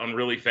able to putt on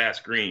really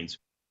fast greens.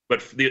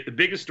 But the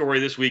biggest story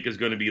this week is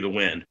going to be the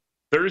wind.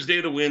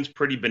 Thursday, the wind's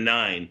pretty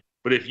benign.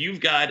 But if you've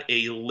got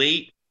a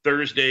late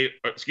Thursday,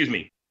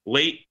 early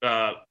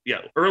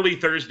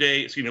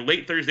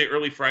Thursday,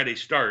 early Friday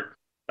start,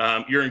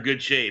 you're in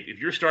good shape. If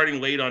you're starting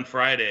late on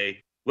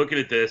Friday, looking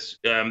at this,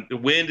 the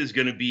wind is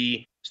going to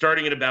be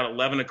starting at about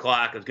 11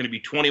 o'clock. It's going to be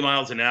 20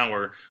 miles an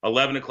hour,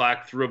 11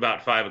 o'clock through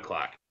about 5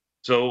 o'clock.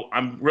 So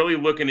I'm really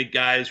looking at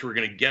guys who are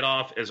going to get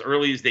off as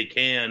early as they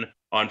can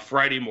on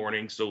Friday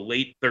morning, so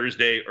late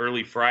Thursday,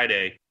 early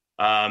Friday.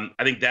 I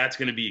think that's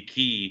going to be a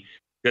key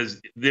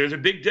because there's a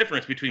big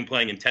difference between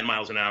playing in 10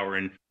 miles an hour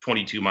and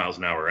 22 miles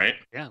an hour, right?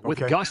 Yeah, with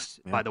gusts,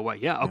 by the way.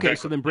 Yeah, okay,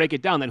 so then break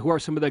it down. Then who are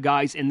some of the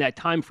guys in that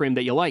time frame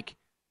that you like?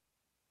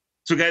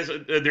 So, guys,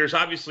 there's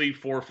obviously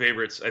 4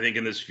 favorites, I think,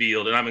 in this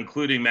field, and I'm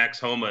including Max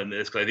Homa in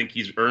this because I think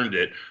he's earned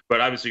it.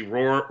 But obviously,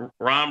 Rahm,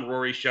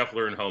 Rory,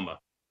 Scheffler, and Homa.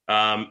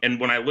 And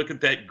when I look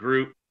at that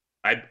group,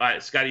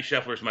 Scotty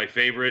Scheffler is my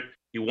favorite.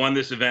 He won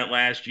this event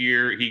last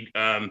year.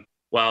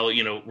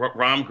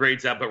 Rahm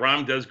grades out, but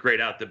Rahm does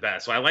grade out the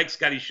best. So I like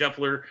Scotty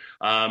Scheffler.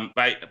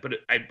 But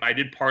I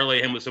did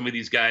parlay him with some of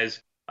these guys.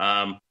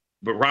 But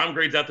Rahm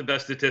grades out the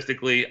best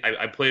statistically.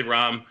 I played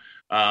Rahm.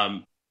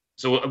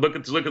 So look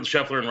at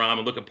Scheffler and Rahm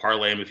and look at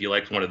parlay him if you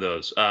liked one of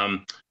those.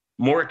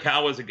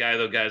 Morikawa is a guy,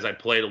 though, guys, I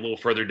played a little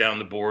further down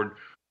the board.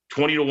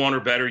 20-1 or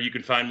better, you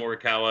can find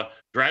Morikawa.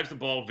 Drives the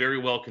ball very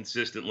well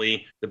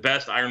consistently. The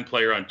best iron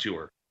player on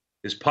tour.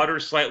 His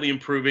putter's slightly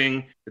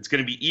improving. It's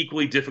going to be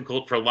equally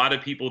difficult for a lot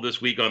of people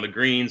this week on the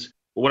greens.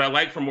 But what I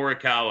like from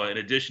Morikawa, in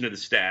addition to the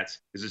stats,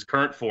 is his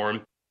current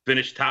form.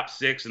 Finished top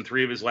 6 in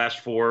 3 of his last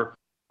 4.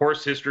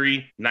 Course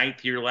history,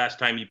 9th year last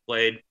time he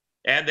played.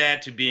 Add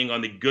that to being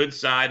on the good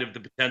side of the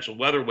potential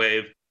weather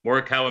wave.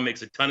 Morikawa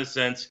makes a ton of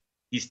sense.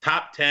 He's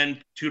top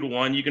 10,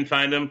 2-1. You can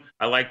find him.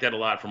 I like that a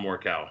lot from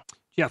Morikawa.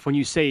 Jeff, when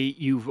you say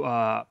you've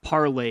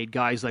parlayed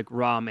guys like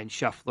Rahm and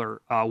Scheffler,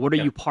 what are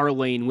you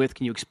parlaying with?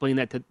 Can you explain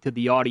that to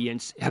the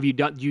audience?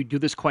 Do you do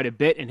this quite a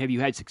bit, and have you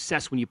had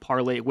success when you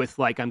parlay it with,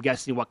 like, I'm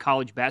guessing, what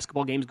college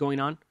basketball games going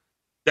on?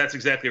 That's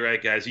exactly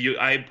right, guys.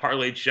 I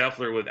parlayed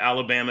Scheffler with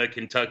Alabama,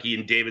 Kentucky,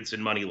 and Davidson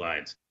money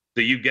lines.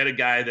 So you get a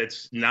guy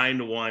that's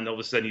 9-1, all of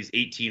a sudden he's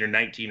 18 or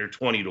 19 or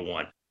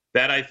 20-1.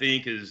 That, I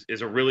think, is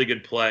a really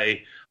good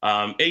play.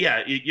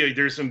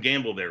 There's some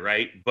gamble there,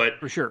 right? But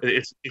for sure,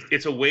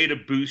 it's a way to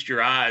boost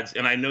your odds,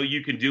 and I know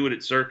you can do it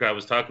at Circa. I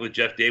was talking with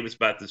Jeff Davis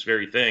about this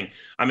very thing.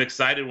 I'm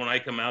excited when I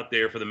come out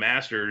there for the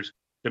Masters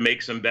to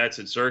make some bets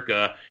at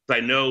Circa,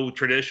 because I know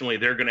traditionally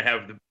they're going to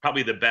have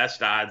probably the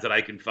best odds that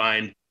I can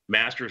find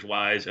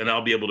Masters-wise, and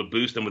I'll be able to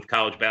boost them with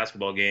college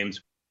basketball games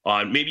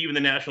on maybe even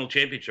the national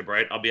championship,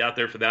 right? I'll be out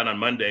there for that on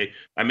Monday.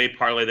 I may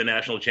parlay the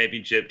national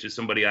championship to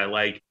somebody I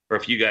like or a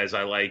few guys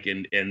I like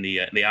in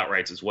the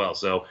outrights as well.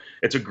 So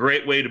it's a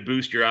great way to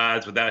boost your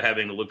odds without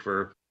having to look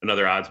for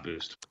another odds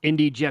boost.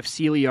 Indeed, Jeff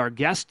Seeley, our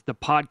guest. The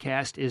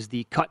podcast is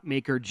the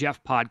Cutmaker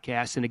Jeff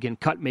podcast. And again,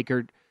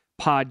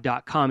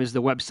 cutmakerpod.com is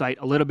the website.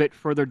 A little bit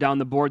further down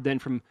the board then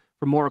from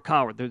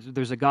Morikawa.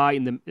 There's a guy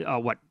in the,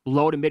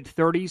 low to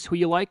mid-30s who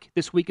you like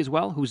this week as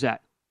well? Who's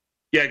that?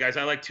 Yeah, guys,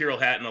 I like Tyrrell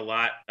Hatton a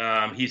lot.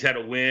 He's had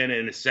a win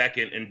and a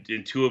second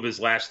in 2 of his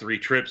last 3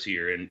 trips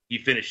here. And he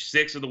finished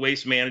 6th of the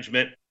Waste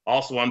Management,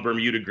 also on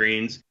Bermuda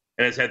greens,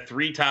 and has had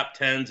 3 top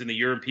 10s in the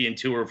European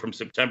Tour from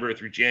September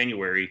through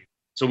January.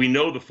 So we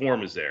know the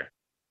form is there.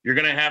 You're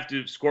going to have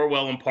to score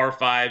well in par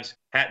 5s.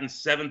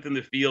 Hatton's 7th in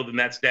the field in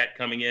that stat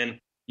coming in.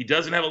 He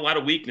doesn't have a lot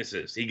of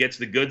weaknesses. He gets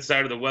the good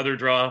side of the weather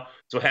draw.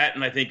 So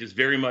Hatton, I think, is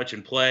very much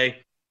in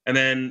play. And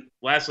then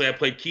lastly, I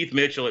played Keith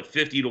Mitchell at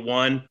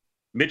 50-1.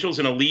 Mitchell's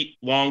an elite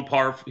in long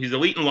par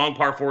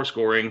 4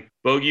 scoring,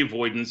 bogey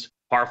avoidance,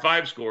 par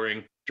 5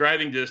 scoring,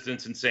 driving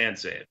distance, and sand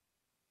save.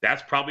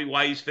 That's probably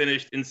why he's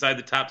finished inside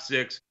the top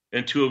 6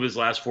 in 2 of his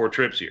last 4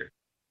 trips here.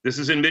 This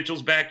is in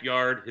Mitchell's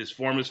backyard. His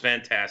form is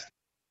fantastic.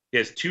 He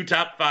has 2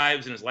 top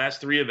 5s in his last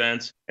 3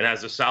 events and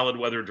has a solid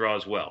weather draw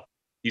as well.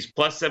 He's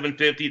plus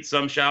 750 at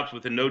some shops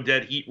with a no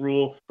dead heat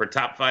rule for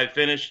top 5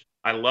 finish.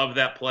 I love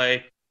that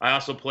play. I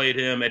also played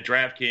him at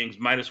DraftKings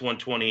minus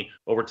 120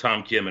 over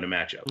Tom Kim in a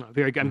matchup. Oh,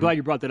 very good. I'm glad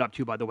you brought that up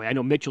too, by the way. I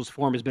know Mitchell's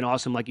form has been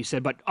awesome, like you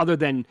said, but other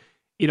than,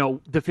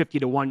 the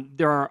 50-1,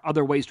 there are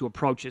other ways to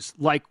approach this,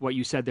 like what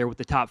you said there with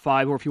the top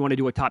 5, or if you want to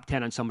do a top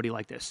 10 on somebody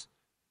like this.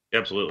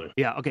 Absolutely.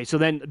 Yeah, okay, so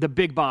then the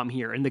big bomb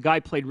here, and the guy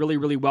played really,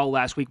 really well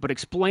last week, but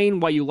explain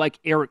why you like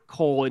Eric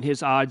Cole and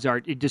his odds are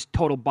just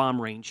total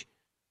bomb range.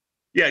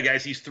 Yeah,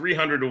 guys, he's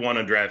 300-1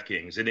 on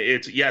DraftKings, and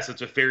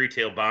it's a fairy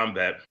tale bomb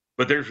bet,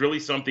 but there's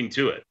really something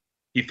to it.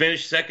 He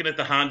finished 2nd at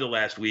the Honda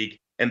last week,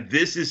 and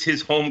this is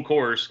his home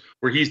course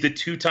where he's the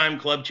 2-time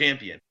club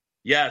champion.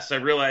 Yes, I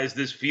realize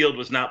this field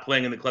was not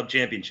playing in the club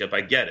championship. I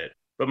get it.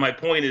 But my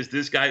point is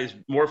this guy is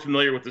more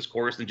familiar with this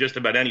course than just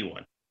about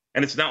anyone.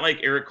 And it's not like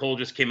Eric Cole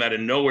just came out of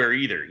nowhere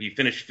either. He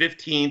finished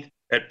 15th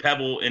at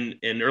Pebble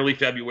in early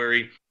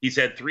February. He's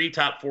had 3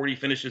 top 40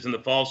 finishes in the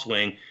fall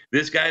swing.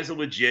 This guy's a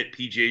legit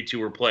PGA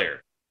Tour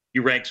player. He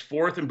ranks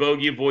 4th in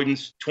bogey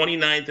avoidance,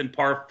 29th in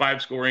par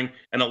 5 scoring,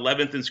 and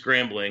 11th in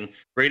scrambling,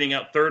 grading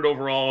out 3rd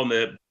overall in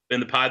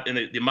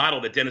the model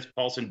that Dennis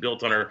Paulson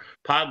built on our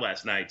pod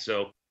last night.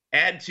 So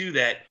add to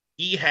that,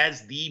 he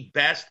has the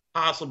best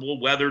possible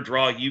weather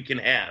draw you can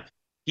have.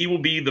 He will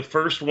be the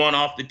first one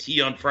off the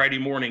tee on Friday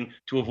morning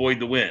to avoid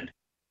the wind.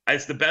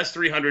 It's the best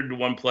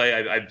 300-to-1 play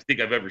I think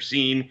I've ever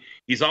seen.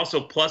 He's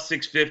also plus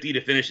 650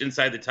 to finish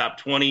inside the top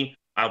 20.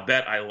 I'll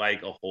bet I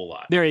like a whole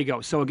lot. There you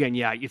go. So again,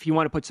 yeah, if you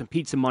want to put some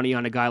pizza money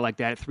on a guy like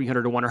that at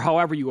 300-to-1 or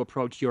however you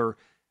approach your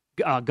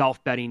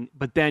golf betting,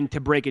 but then to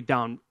break it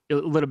down a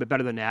little bit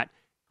better than that,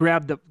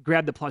 grab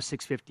the plus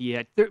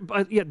 650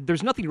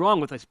 there's nothing wrong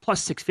with a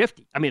plus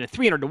 650. I mean, a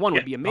 300-to-1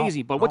 would be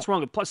amazing, but what's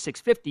wrong with plus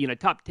 650 in a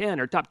top 10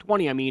 or top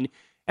 20? I mean,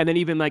 and then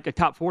even like a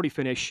top 40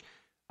 finish.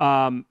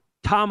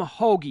 Tom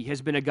Hoge has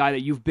been a guy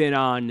that you've been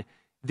on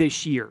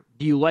this year.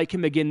 Do you like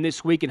him again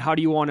this week, and how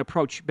do you want to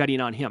approach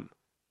betting on him?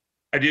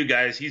 I do,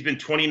 guys. He's been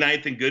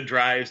 29th in good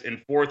drives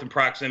and 4th in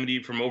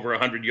proximity from over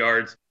 100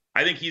 yards.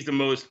 I think he's the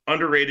most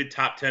underrated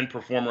top 10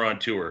 performer on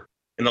tour.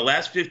 In the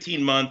last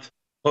 15 months,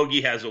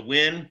 Hoge has a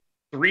win,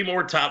 3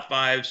 more top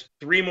 5s,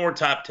 3 more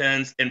top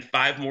 10s, and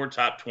 5 more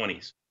top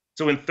 20s.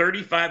 So in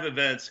 35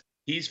 events,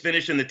 he's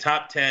finished in the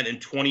top 10 in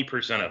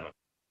 20% of them.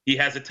 He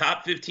has a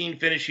top 15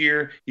 finish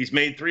here. He's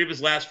made 3 of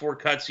his last 4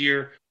 cuts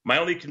here. My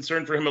only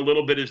concern for him a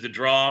little bit is the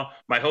draw.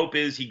 My hope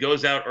is he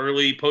goes out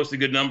early, posts a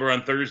good number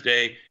on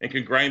Thursday, and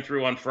can grind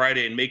through on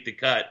Friday and make the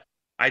cut.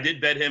 I did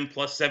bet him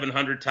plus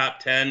 700 top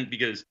 10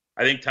 because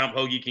I think Tom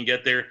Hoge can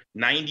get there.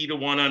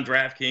 90-to-1 on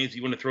DraftKings.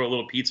 You want to throw a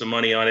little pizza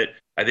money on it.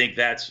 I think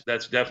that's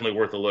definitely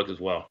worth a look as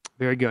well.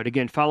 Very good.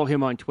 Again, follow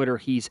him on Twitter.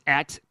 He's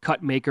at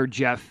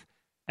CutmakerJeff.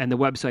 And the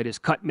website is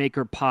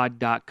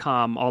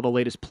cutmakerpod.com. All the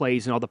latest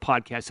plays and all the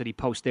podcasts that he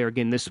posts there.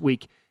 Again, this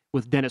week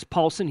with Dennis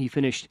Paulson, he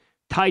finished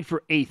tied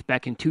for 8th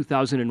back in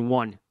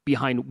 2001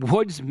 behind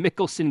Woods,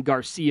 Mickelson,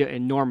 Garcia,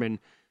 and Norman.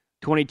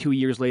 22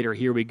 years later,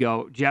 here we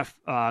go. Jeff,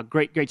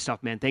 great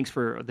stuff, man. Thanks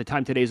for the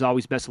time today. As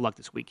always, best of luck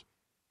this week.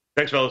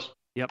 Thanks, fellas.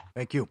 Yep.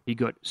 Thank you. Be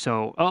good.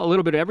 So a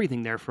little bit of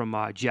everything there from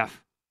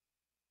Jeff.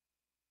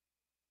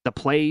 The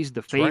plays,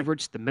 the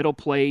favorites, the middle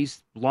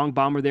plays, long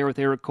bomber there with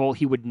Eric Cole.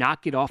 He would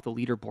not get off the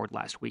leaderboard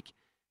last week.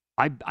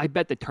 I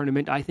bet the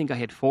tournament, I think I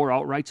had 4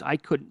 outrights. I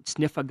couldn't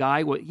sniff a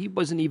guy. He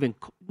wasn't even,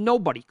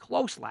 nobody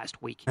close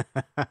last week.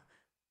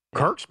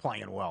 Kirk's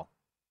playing well.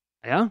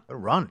 Yeah?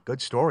 Good run.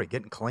 Good story.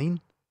 Getting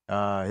clean.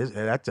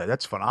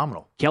 That's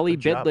phenomenal. Kelly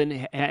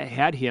Bidlin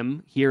had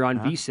him here on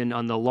VSiN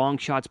on the Long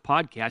Shots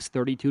podcast,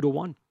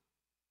 32-to-1.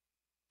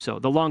 So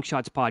the Long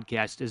Shots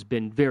podcast has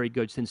been very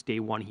good since day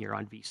one here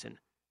on VSiN,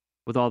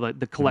 with all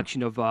the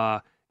collection of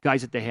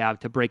guys that they have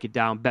to break it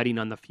down, betting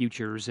on the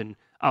futures and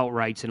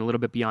outrights and a little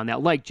bit beyond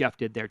that, like Jeff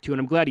did there too. And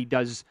I'm glad he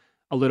does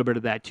a little bit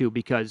of that too,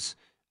 because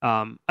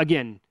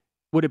again,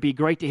 would it be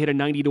great to hit a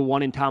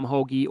 90-to-1 in Tom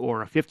Hoge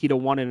or a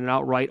 50-to-1 in an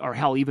outright, or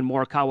hell, even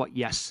Morikawa?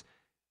 Yes.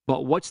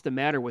 But what's the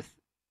matter with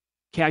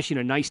cashing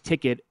a nice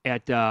ticket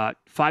at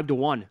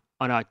 5-to-1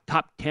 on a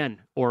top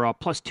 10 or a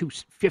plus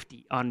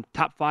 250 on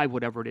top 5,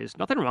 whatever it is?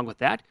 Nothing wrong with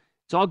that.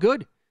 It's all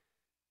good.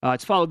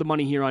 It's Follow the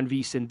Money here on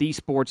VSiN, the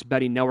Sports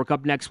Betting Network.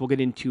 Up next, we'll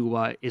get into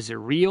is it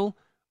real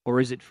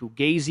or is it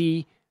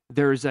Fugazi?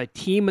 There's a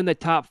team in the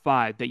top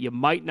 5 that you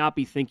might not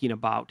be thinking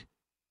about.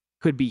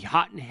 Could be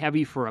hot and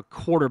heavy for a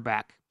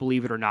quarterback,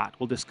 believe it or not.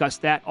 We'll discuss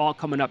that all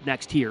coming up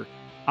next here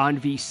on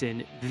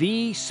VSiN,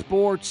 the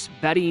Sports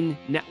Betting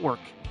Network.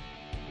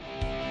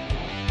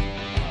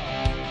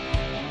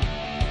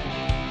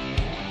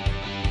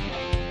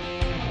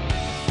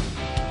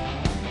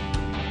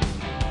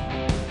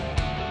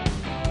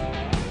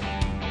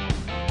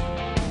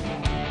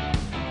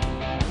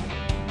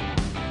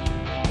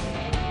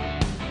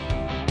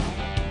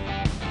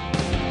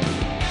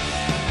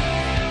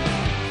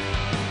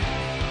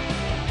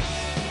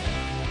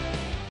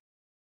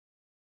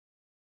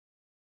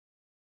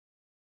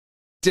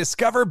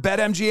 Discover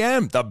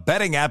BetMGM, the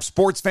betting app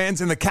sports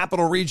fans in the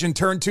capital region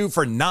turn to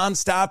for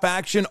nonstop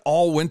action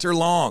all winter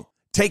long.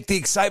 Take the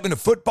excitement of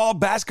football,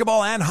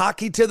 basketball, and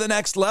hockey to the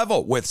next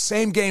level with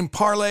same-game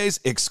parlays,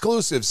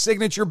 exclusive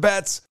signature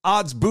bets,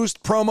 odds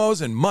boost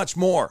promos, and much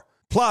more.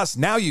 Plus,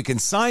 now you can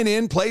sign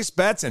in, place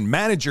bets, and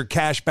manage your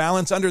cash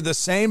balance under the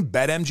same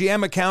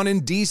BetMGM account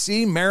in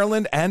D.C.,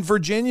 Maryland, and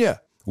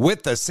Virginia.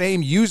 With the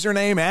same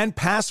username and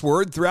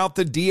password throughout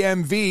the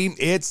DMV,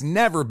 it's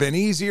never been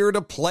easier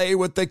to play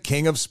with the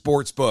king of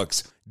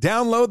sportsbooks.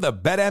 Download the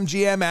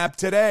BetMGM app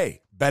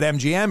today.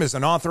 BetMGM is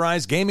an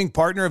authorized gaming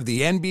partner of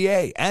the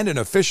NBA and an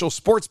official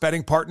sports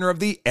betting partner of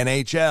the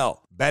NHL.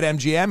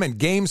 BetMGM and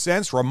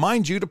GameSense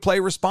remind you to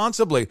play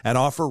responsibly and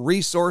offer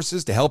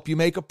resources to help you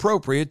make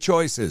appropriate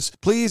choices.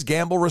 Please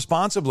gamble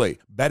responsibly.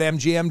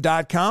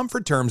 BetMGM.com for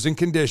terms and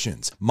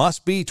conditions.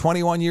 Must be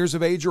 21 years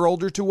of age or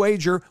older to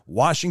wager.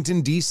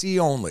 Washington, D.C.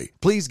 only.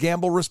 Please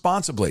gamble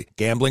responsibly.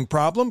 Gambling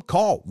problem?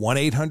 Call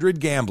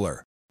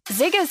 1-800-GAMBLER.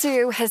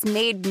 Zigazoo has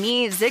made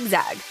me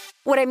zigzag.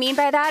 What I mean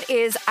by that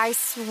is I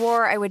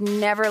swore I would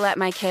never let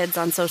my kids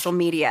on social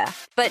media,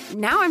 but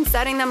now I'm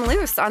setting them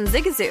loose on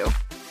Zigazoo.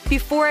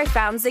 Before I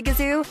found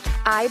Zigazoo,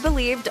 I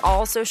believed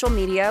all social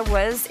media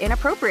was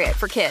inappropriate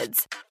for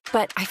kids.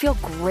 But I feel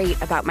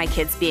great about my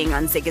kids being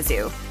on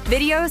Zigazoo.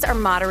 Videos are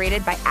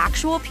moderated by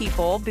actual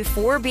people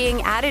before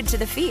being added to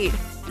the feed.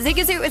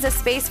 Zigazoo is a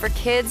space for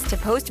kids to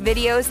post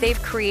videos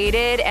they've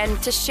created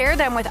and to share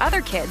them with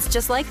other kids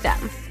just like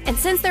them. And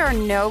since there are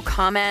no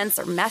comments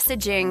or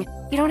messaging,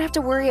 you don't have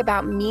to worry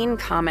about mean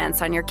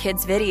comments on your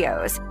kids'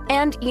 videos.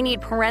 And you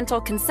need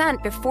parental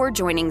consent before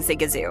joining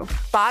Zigazoo.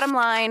 Bottom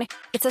line,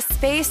 it's a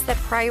space that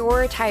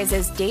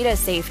prioritizes data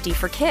safety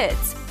for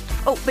kids.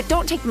 Oh, but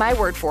don't take my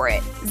word for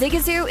it.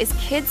 Zigazoo is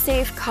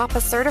KidSafe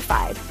COPPA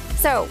certified.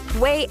 So,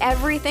 weigh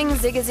everything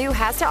Zigazoo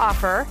has to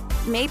offer.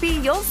 Maybe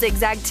you'll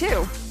zigzag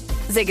too.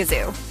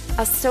 Zigazoo,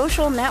 a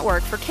social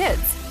network for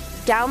kids.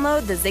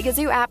 Download the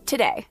Zigazoo app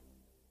today.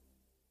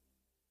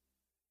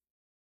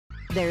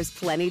 There's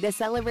plenty to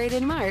celebrate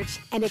in March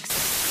and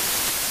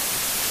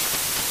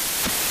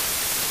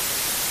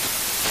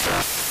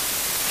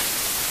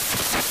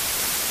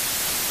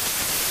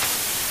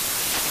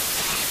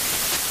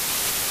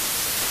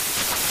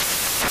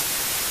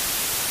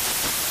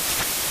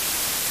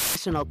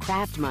National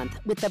Craft Month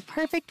with the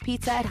perfect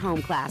pizza at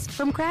home class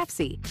from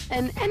Craftsy.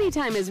 And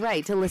anytime is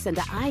right to listen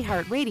to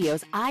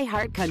iHeartRadio's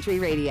iHeart Country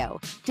Radio.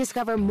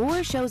 Discover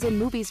more shows and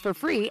movies for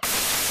free.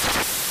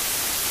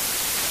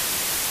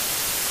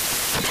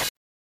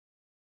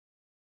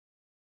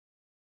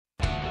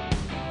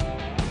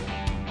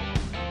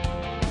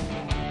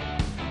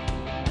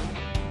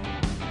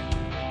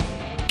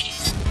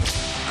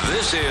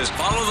 This is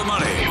Follow the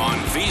Money on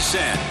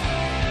VSiN.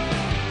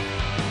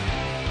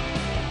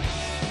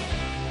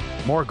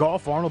 More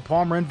golf, Arnold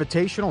Palmer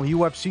Invitational,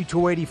 UFC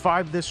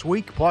 285 this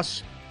week,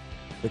 plus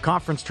the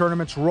conference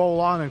tournaments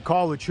roll on in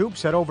college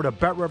hoops. Head over to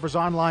BetRivers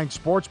Online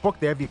Sportsbook.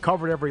 They have you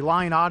covered every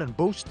line, odd, and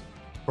boost.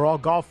 For all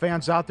golf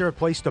fans out there, a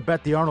place to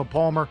bet the Arnold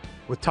Palmer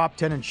with Top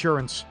 10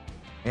 Insurance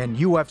and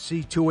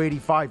UFC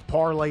 285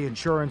 Parlay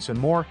Insurance and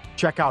more.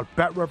 Check out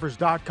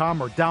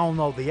BetRivers.com or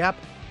download the app.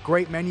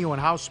 Great menu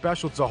and house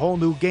special. It's a whole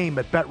new game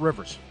at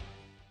BetRivers.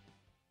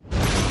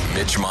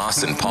 Mitch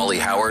Moss and Paulie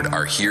Howard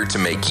are here to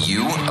make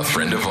you a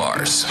friend of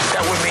ours.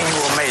 That would mean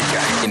you were made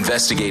guy.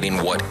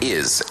 Investigating what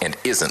is and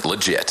isn't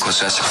legit. Because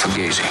that's a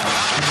fugazi.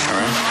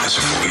 All right? That's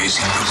a fugazi.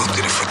 I looked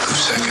at it for 2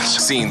 seconds.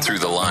 Seeing through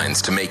the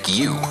lines to make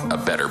you a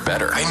better.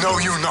 I know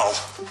you know.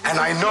 And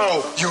I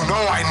know you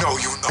know I know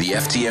you know. The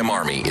FTM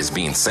Army is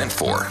being sent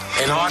for.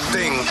 In our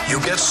thing, you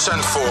get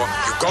sent for,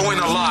 you go in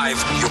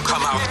alive, you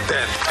come out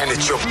dead. And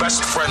it's your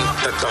best friend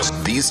that does.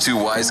 These two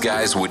wise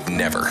guys would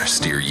never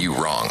steer you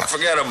wrong.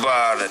 Forget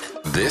about it.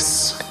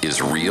 This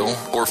is Real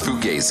or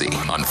Fugazi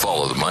on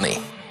Follow the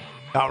Money.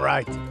 All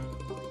right.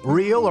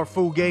 Real or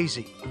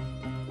Fugazi?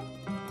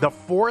 The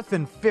 4th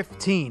and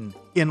 15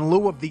 in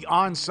lieu of the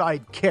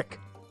onside kick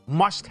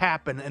must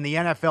happen, and the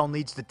NFL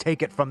needs to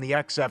take it from the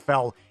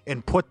XFL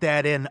and put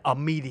that in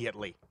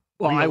immediately.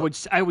 Well, I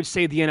would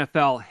say the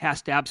NFL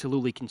has to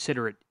absolutely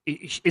consider it.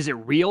 Is it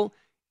real?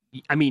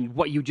 I mean,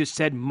 what you just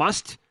said,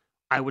 must.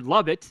 I would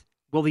love it.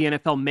 Will the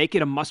NFL make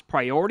it a must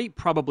priority?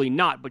 Probably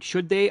not. But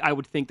should they? I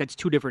would think that's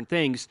two different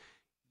things.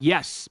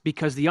 Yes,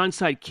 because the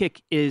onside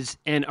kick is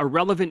an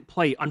irrelevant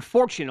play.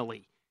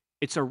 Unfortunately,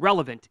 it's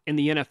irrelevant in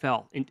the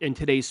NFL in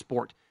today's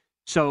sport.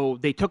 So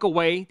they took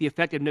away the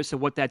effectiveness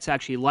of what that's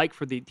actually like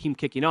for the team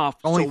kicking off.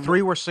 Only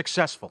 3 were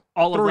successful.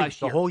 All of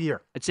last year. The whole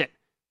year. That's it.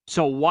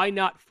 So why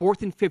not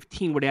 4th and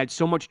 15 would add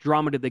so much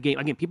drama to the game?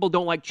 Again, people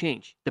don't like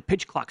change. The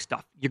pitch clock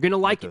stuff. You're going to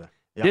like it.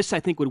 Yep. This, I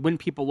think, would win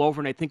people over,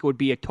 and I think it would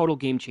be a total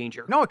game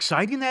changer. You know how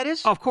exciting that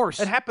is? Of course.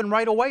 It happened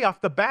right away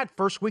off the bat,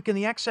 first week in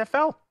the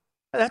XFL.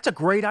 That's a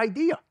great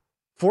idea.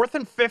 4th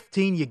and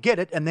 15, you get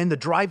it, and then the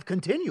drive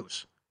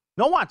continues.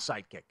 No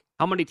onside kick.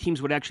 How many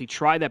teams would actually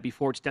try that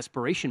before it's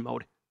desperation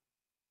mode?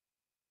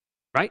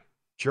 Right?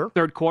 Sure.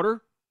 Third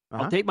quarter,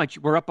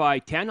 we're up by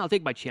 10. I'll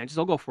take my chances.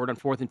 I'll go for it on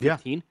 4th and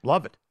 15. Yeah,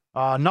 love it.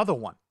 Another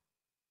one.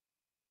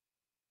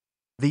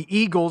 The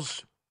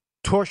Eagles'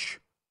 tush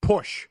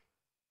push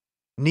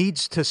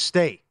needs to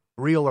stay.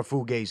 Real or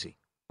Fugazi?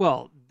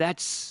 Well,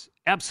 that's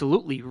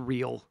absolutely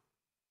real.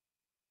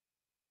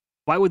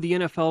 Why would the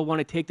NFL want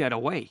to take that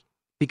away?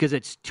 Because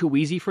it's too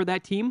easy for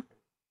that team?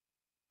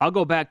 I'll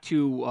go back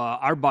to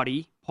our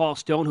buddy, Paul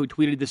Stone, who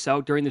tweeted this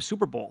out during the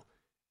Super Bowl.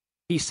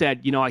 He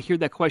said, I hear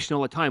that question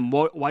all the time.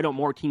 Why don't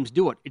more teams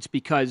do it? It's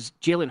because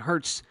Jalen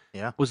Hurts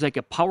was like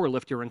a power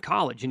lifter in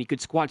college, and he could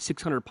squat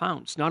 600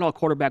 pounds. Not all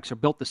quarterbacks are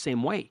built the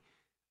same way.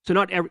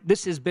 So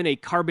this has been a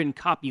carbon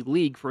copy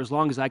league for as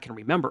long as I can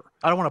remember.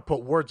 I don't want to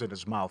put words in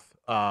his mouth,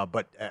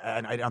 but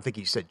I don't think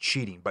he said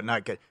cheating. But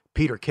not good.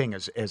 Peter King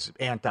is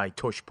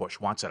anti-tush push,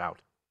 wants it out,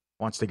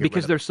 wants to get because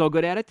rid of they're so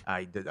good at it.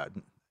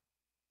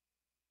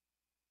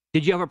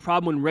 Did you have a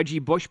problem when Reggie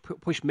Bush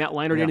pushed Matt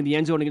Leinart into the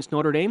end zone against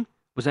Notre Dame?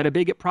 Was that a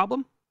big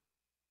problem?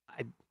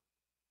 I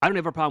don't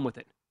have a problem with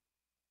it.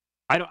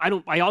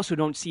 I also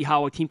don't see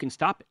how a team can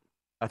stop it.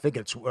 I think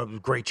it's a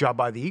great job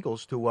by the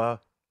Eagles to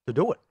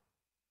do it.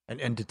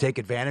 and to take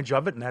advantage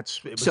of it, and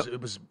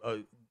it was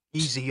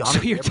easy.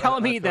 So you're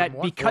telling me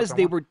that because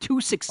they were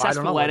too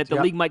successful at it,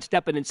 the league might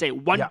step in and say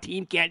one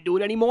team can't do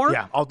it anymore?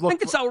 Yeah, I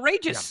think it's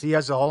outrageous. Yeah, he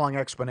has a whole long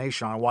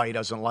explanation on why he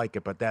doesn't like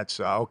it, but that's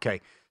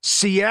okay.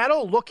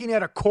 Seattle looking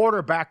at a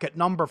quarterback at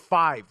number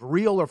 5,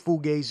 real or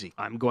fugazi?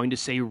 I'm going to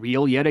say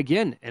real yet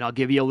again, and I'll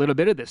give you a little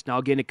bit of this. Now,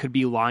 again, it could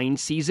be line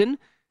season,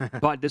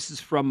 but this is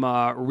from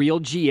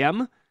Real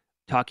GM,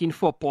 talking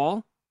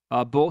football.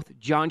 Both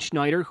John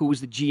Schneider, who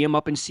was the GM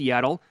up in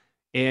Seattle,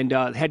 and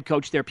head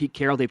coach there, Pete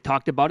Carroll, they've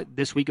talked about it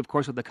this week, of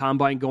course, with the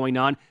Combine going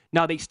on.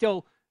 Now,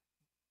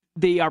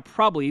 they are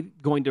probably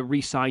going to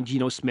re-sign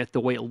Geno Smith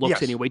the way it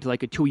looks anyway, to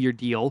like a 2-year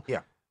deal.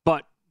 Yeah.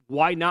 But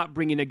why not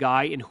bring in a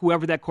guy, and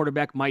whoever that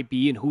quarterback might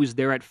be and who's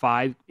there at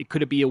 5?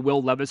 Could it be a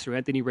Will Levis or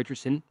Anthony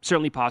Richardson?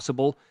 Certainly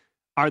possible.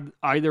 Are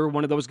either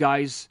one of those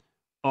guys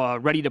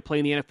ready to play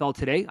in the NFL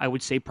today? I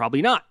would say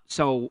probably not.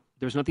 So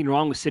there's nothing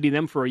wrong with sitting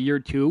them for a year or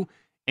two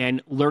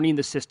and learning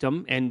the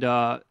system and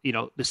the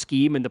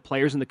scheme and the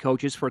players and the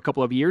coaches for a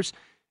couple of years.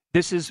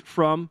 This is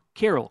from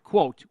Carroll.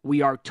 Quote,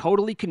 "We are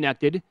totally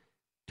connected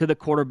to the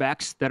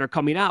quarterbacks that are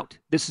coming out.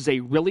 This is a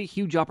really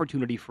huge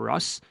opportunity for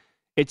us.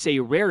 It's a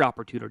rare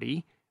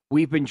opportunity.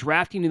 We've been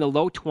drafting in the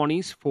low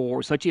 20s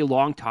for such a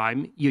long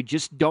time. You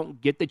just don't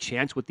get the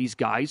chance with these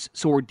guys,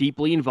 so we're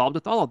deeply involved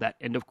with all of that."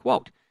 End of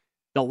quote.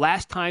 The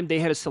last time they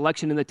had a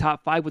selection in the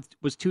top 5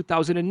 was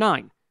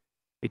 2009.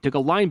 They took a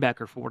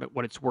linebacker for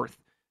what it's worth.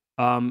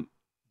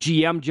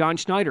 GM John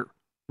Schneider,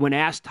 when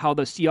asked how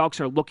the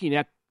Seahawks are looking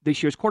at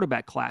this year's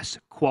quarterback class,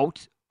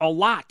 quote, "A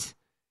lot.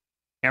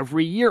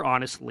 Every year,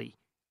 honestly.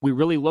 We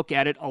really look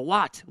at it a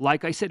lot.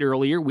 Like I said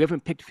earlier, we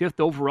haven't picked 5th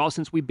overall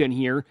since we've been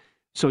here.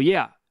 So,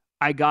 yeah,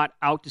 I got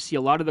out to see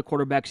a lot of the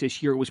quarterbacks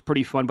this year. It was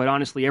pretty fun, but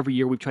honestly, every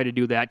year we've tried to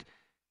do that,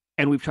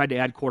 and we've tried to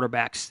add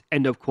quarterbacks."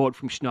 End of quote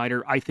from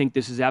Schneider. I think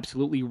this is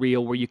absolutely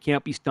real, where you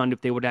can't be stunned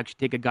if they would actually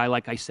take a guy,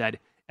 like I said,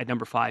 at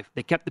number 5.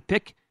 They kept the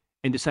pick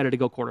and decided to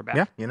go quarterback.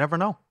 Yeah, you never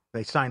know.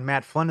 They signed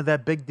Matt Flynn to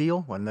that big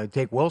deal. When they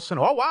take Wilson,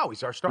 oh, wow,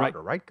 he's our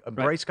starter, right?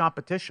 Embrace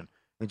competition.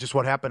 And just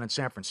what happened in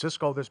San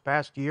Francisco this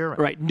past year.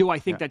 Right. Do I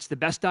think that's the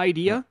best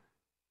idea?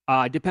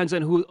 Depends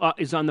on who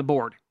is on the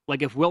board.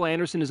 Like if Will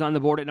Anderson is on the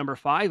board at number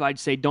 5, I'd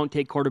say don't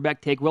take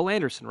quarterback, take Will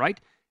Anderson, right?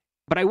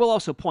 But I will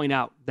also point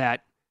out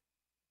that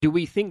do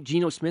we think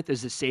Geno Smith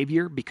is a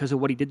savior because of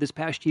what he did this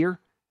past year?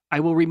 I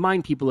will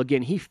remind people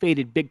again, he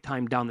faded big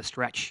time down the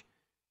stretch.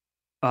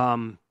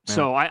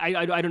 So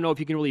I don't know if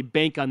you can really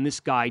bank on this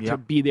guy to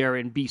be there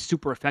and be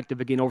super effective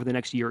again over the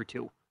next year or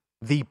two.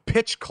 The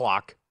pitch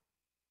clock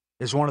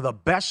is one of the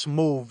best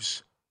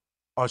moves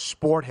a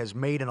sport has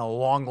made in a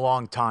long,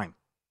 long time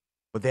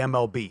with the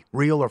MLB.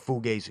 Real or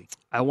fugazi?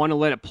 I want to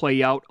let it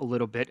play out a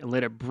little bit and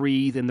let it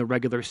breathe in the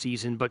regular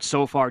season, but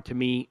so far, to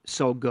me,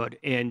 so good.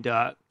 And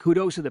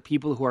kudos to the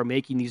people who are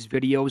making these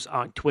videos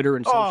on Twitter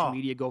and social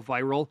media go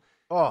viral.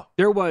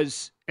 There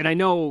was, and I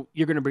know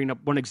you're going to bring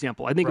up one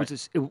example. I think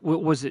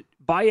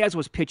Baez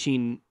was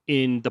pitching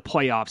in the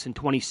playoffs in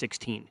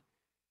 2016,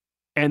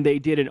 and they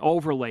did an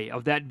overlay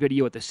of that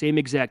video at the same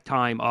exact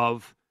time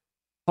of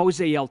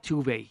Jose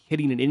Altuve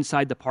hitting an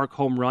inside the park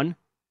home run.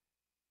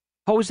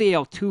 Jose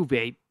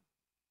Altuve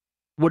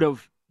would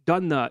have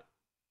done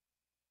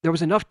there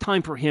was enough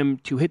time for him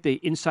to hit the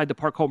inside the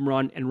park home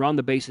run and round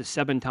the bases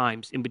 7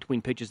 times in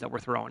between pitches that were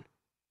thrown.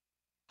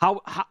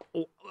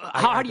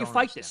 How do you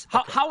fight this?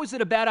 How is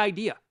it a bad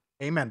idea?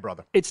 Amen,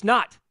 brother. It's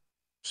not.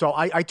 So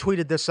I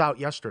tweeted this out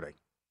yesterday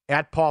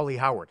at Paulie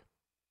Howard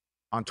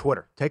on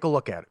Twitter. Take a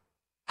look at it.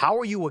 How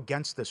are you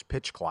against this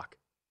pitch clock?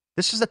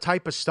 This is the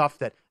type of stuff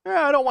that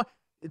I don't want.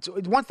 It's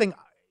one thing.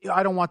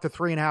 I don't want the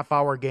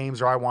 3.5-hour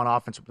games, or I want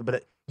offense,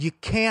 but you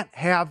can't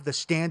have the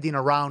standing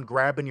around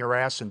grabbing your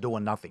ass and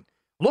doing nothing.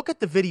 Look at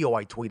the video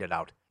I tweeted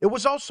out. It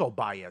was also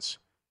Baez.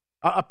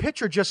 A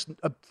pitcher just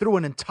threw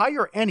an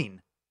entire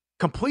inning,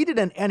 completed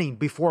an inning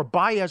before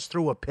Baez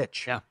threw a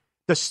pitch. Yeah.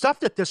 The stuff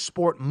that this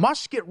sport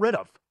must get rid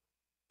of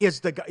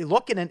is the guy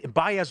looking in.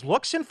 Baez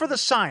looks in for the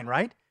sign,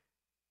 right?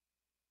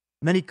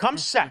 And then he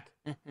comes set.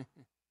 And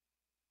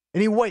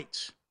he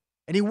waits.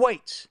 And he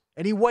waits.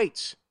 And he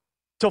waits.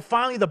 Till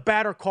finally the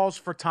batter calls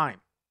for time.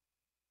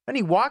 Then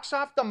he walks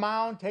off the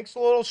mound, takes a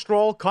little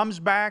stroll, comes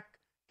back,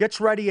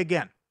 gets ready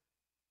again.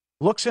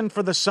 Looks in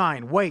for the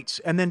sign, waits,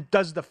 and then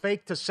does the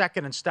fake to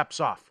second and steps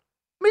off.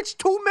 I mean, it's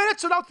 2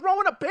 minutes without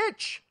throwing a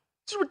pitch.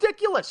 It's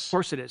ridiculous. Of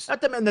course it is.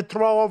 Let them in the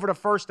throw over to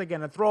first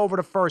again and throw over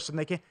to first, and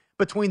they can't.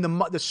 Between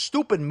the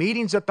stupid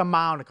meetings at the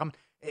mound,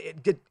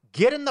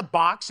 get in the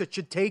box. It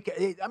should take.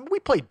 I mean, we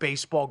played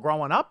baseball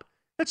growing up.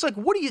 It's like,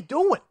 what are you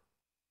doing?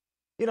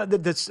 You know,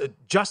 this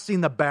adjusting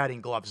the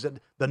batting gloves.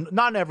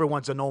 Not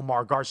everyone's an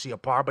Omar Garcia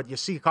Parr, but you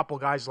see a couple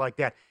guys like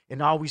that,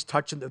 and always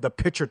touching the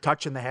pitcher,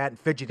 touching the hat and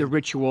fidgeting. The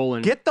ritual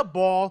and get the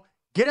ball.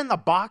 Get in the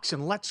box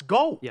and let's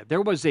go. Yeah,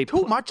 there was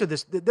too much of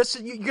this.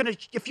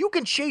 If you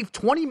can shave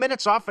 20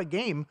 minutes off a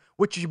game,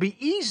 which would be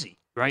easy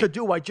to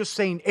do by just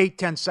saying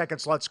 8-10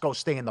 seconds, let's go,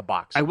 stay in the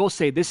box. I will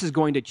say this is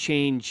going to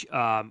change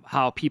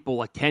how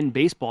people attend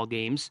baseball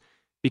games.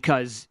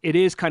 because it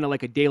is kind of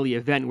like a daily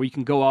event where you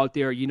can go out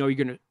there, you're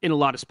going to, in a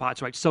lot of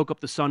spots, right, soak up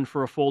the sun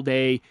for a full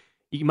day.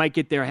 You might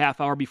get there a half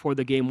hour before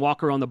the game,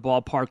 walk around the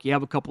ballpark, you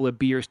have a couple of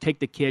beers, take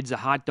the kids, a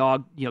hot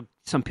dog,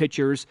 some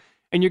pictures,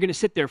 and you're going to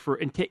sit there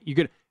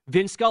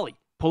Vin Scully,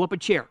 pull up a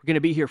chair. We're going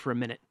to be here for a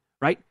minute,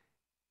 right?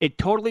 It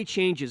totally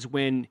changes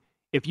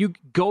if you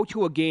go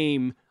to a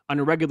game on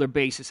a regular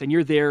basis and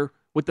you're there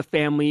with the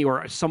family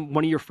or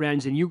one of your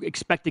friends and you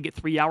expect to get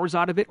 3 hours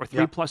out of it or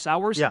 3+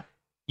 hours. Yeah.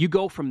 You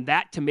go from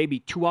that to maybe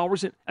 2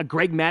 hours, a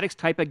Greg Maddux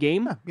type of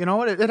game. Yeah. You know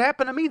what? It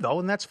happened to me, though,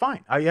 and that's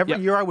fine. Every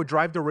year I would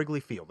drive to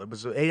Wrigley Field. It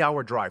was an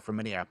 8-hour drive from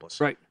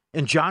Minneapolis. Right.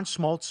 And John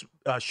Smoltz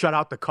shut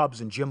out the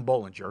Cubs and Jim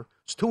Bollinger.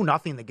 It's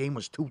 2-0. The game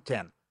was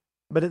 2-10.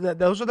 But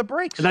those are the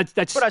breaks.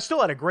 But I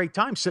still had a great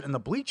time sitting in the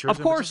bleachers. Of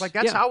course.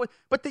 That's how it.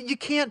 But you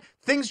can't.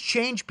 Things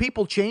change.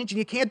 People change, and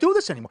you can't do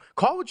this anymore.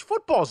 College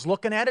football's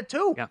looking at it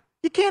too. Yeah.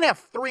 You can't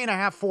have 3.5,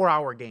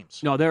 4-hour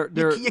games. No,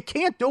 you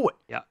can't do it.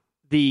 Yeah.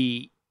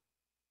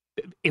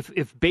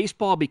 If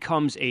baseball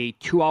becomes a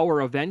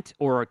 2-hour event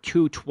or a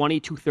 2:20,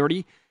 2:30,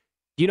 do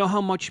you know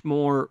how much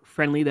more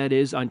friendly that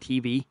is on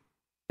TV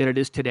than it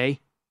is today?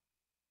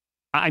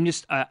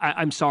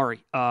 I'm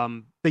sorry.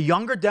 The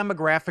younger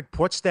demographic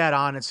puts that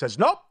on and says,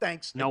 nope,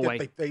 thanks. No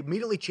way. They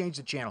immediately change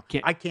the channel.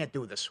 I can't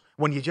do this.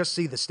 When you just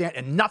see the stand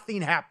and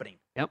nothing happening.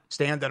 Yep.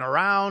 Standing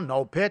around,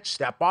 no pitch,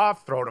 step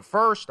off, throw to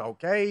first,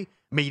 okay.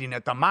 Meeting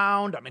at the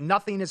mound.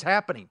 Nothing is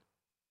happening.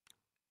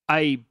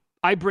 I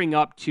bring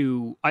up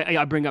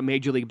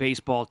Major League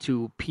Baseball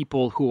to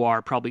people who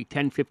are probably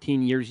 10,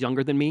 15 years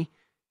younger than me.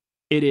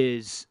 It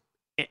is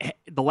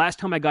the last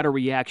time I got a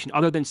reaction,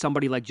 other than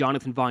somebody like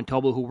Jonathan Von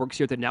Tobel, who works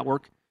here at the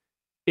network,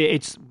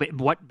 it's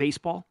what,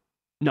 baseball?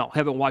 No,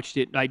 haven't watched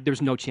it.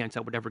 There's no chance I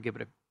would ever give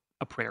it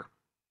a prayer.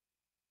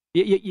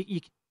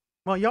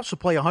 Well, you also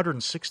play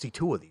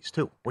 162 of these,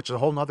 too, which is a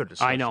whole other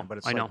discussion. I know, but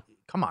it's I know.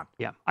 Come on.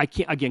 Yeah, I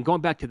can't. Again,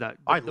 going back to the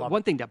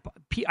one thing that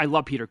I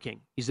love Peter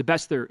King. He's the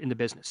best there in the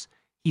business.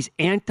 He's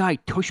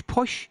anti-tush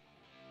push.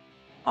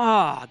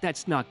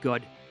 That's not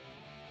good.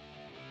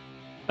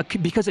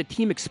 Because a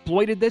team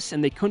exploited this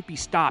and they couldn't be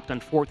stopped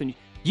on fourth. And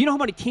you know how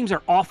many teams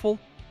are awful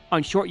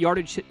on short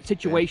yardage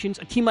situations?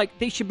 Yeah. A team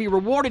they should be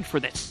rewarded for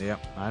this. Yeah,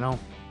 I know.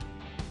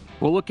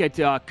 We'll look at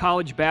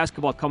college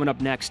basketball coming up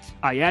next.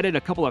 I added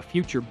a couple of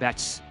future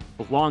bets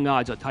with long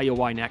odds. I'll tell you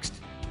why next.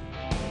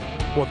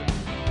 Well,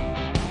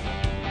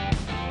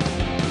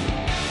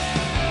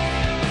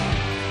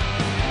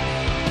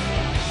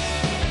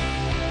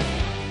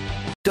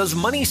 does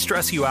money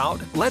stress you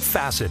out? Let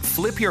Facet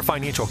flip your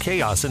financial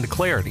chaos into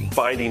clarity.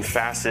 Finding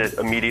Facet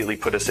immediately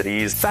put us at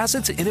ease.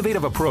 Facet's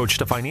innovative approach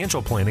to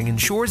financial planning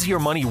ensures your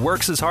money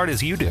works as hard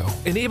as you do,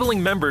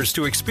 enabling members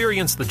to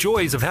experience the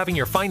joys of having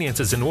your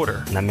finances in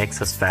order. And that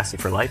makes us Facet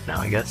for life now,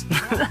 I guess.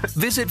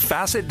 Visit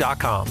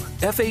Facet.com,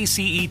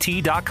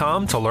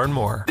 FACET.com to learn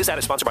more. This ad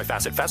is sponsored by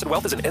Facet. Facet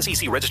Wealth is an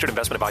SEC registered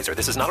investment advisor.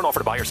 This is not an offer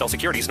to buy or sell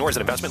securities, nor is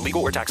it investment,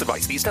 legal, or tax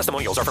advice. These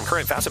testimonials are from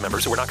current Facet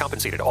members who are not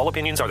compensated. All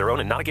opinions are their own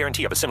and not a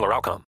guarantee of a similar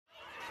outcome.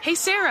 Hey,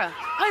 Sarah,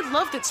 I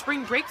loved that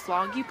spring break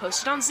vlog you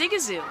posted on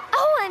Zigazoo.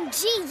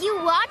 OMG, you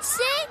watched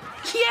it?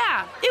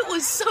 Yeah, it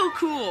was so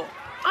cool.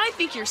 I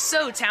think you're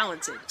so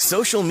talented.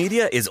 Social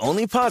media is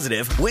only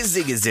positive with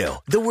Zigazoo,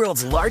 the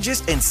world's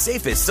largest and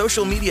safest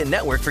social media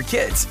network for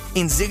kids.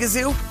 In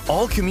Zigazoo,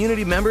 all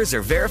community members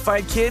are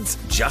verified kids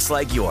just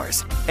like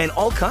yours, and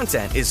all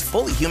content is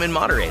fully human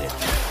moderated.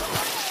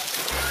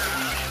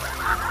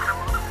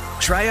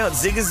 Try out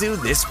Zigazoo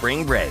this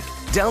spring break.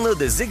 Download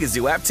the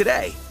Zigazoo app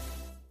today.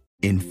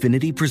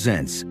 Infiniti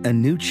presents a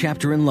new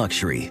chapter in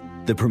luxury,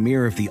 the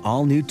premiere of the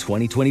all-new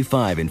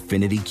 2025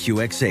 Infiniti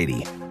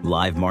QX80,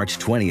 live March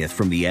 20th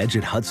from the Edge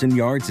at Hudson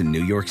Yards in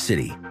New York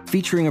City,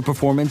 featuring a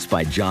performance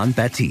by John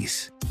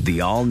Batiste.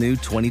 The all-new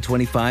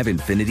 2025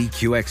 Infiniti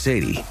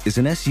QX80 is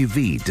an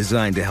SUV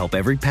designed to help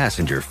every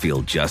passenger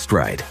feel just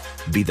right.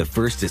 Be the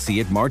first to see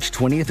it March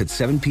 20th at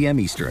 7 p.m.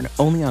 Eastern,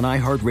 only on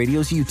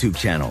iHeartRadio's YouTube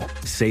channel.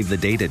 Save the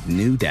date at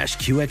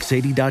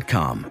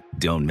new-QX80.com.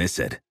 Don't miss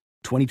it.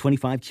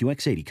 2025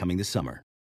 QX80 coming this summer.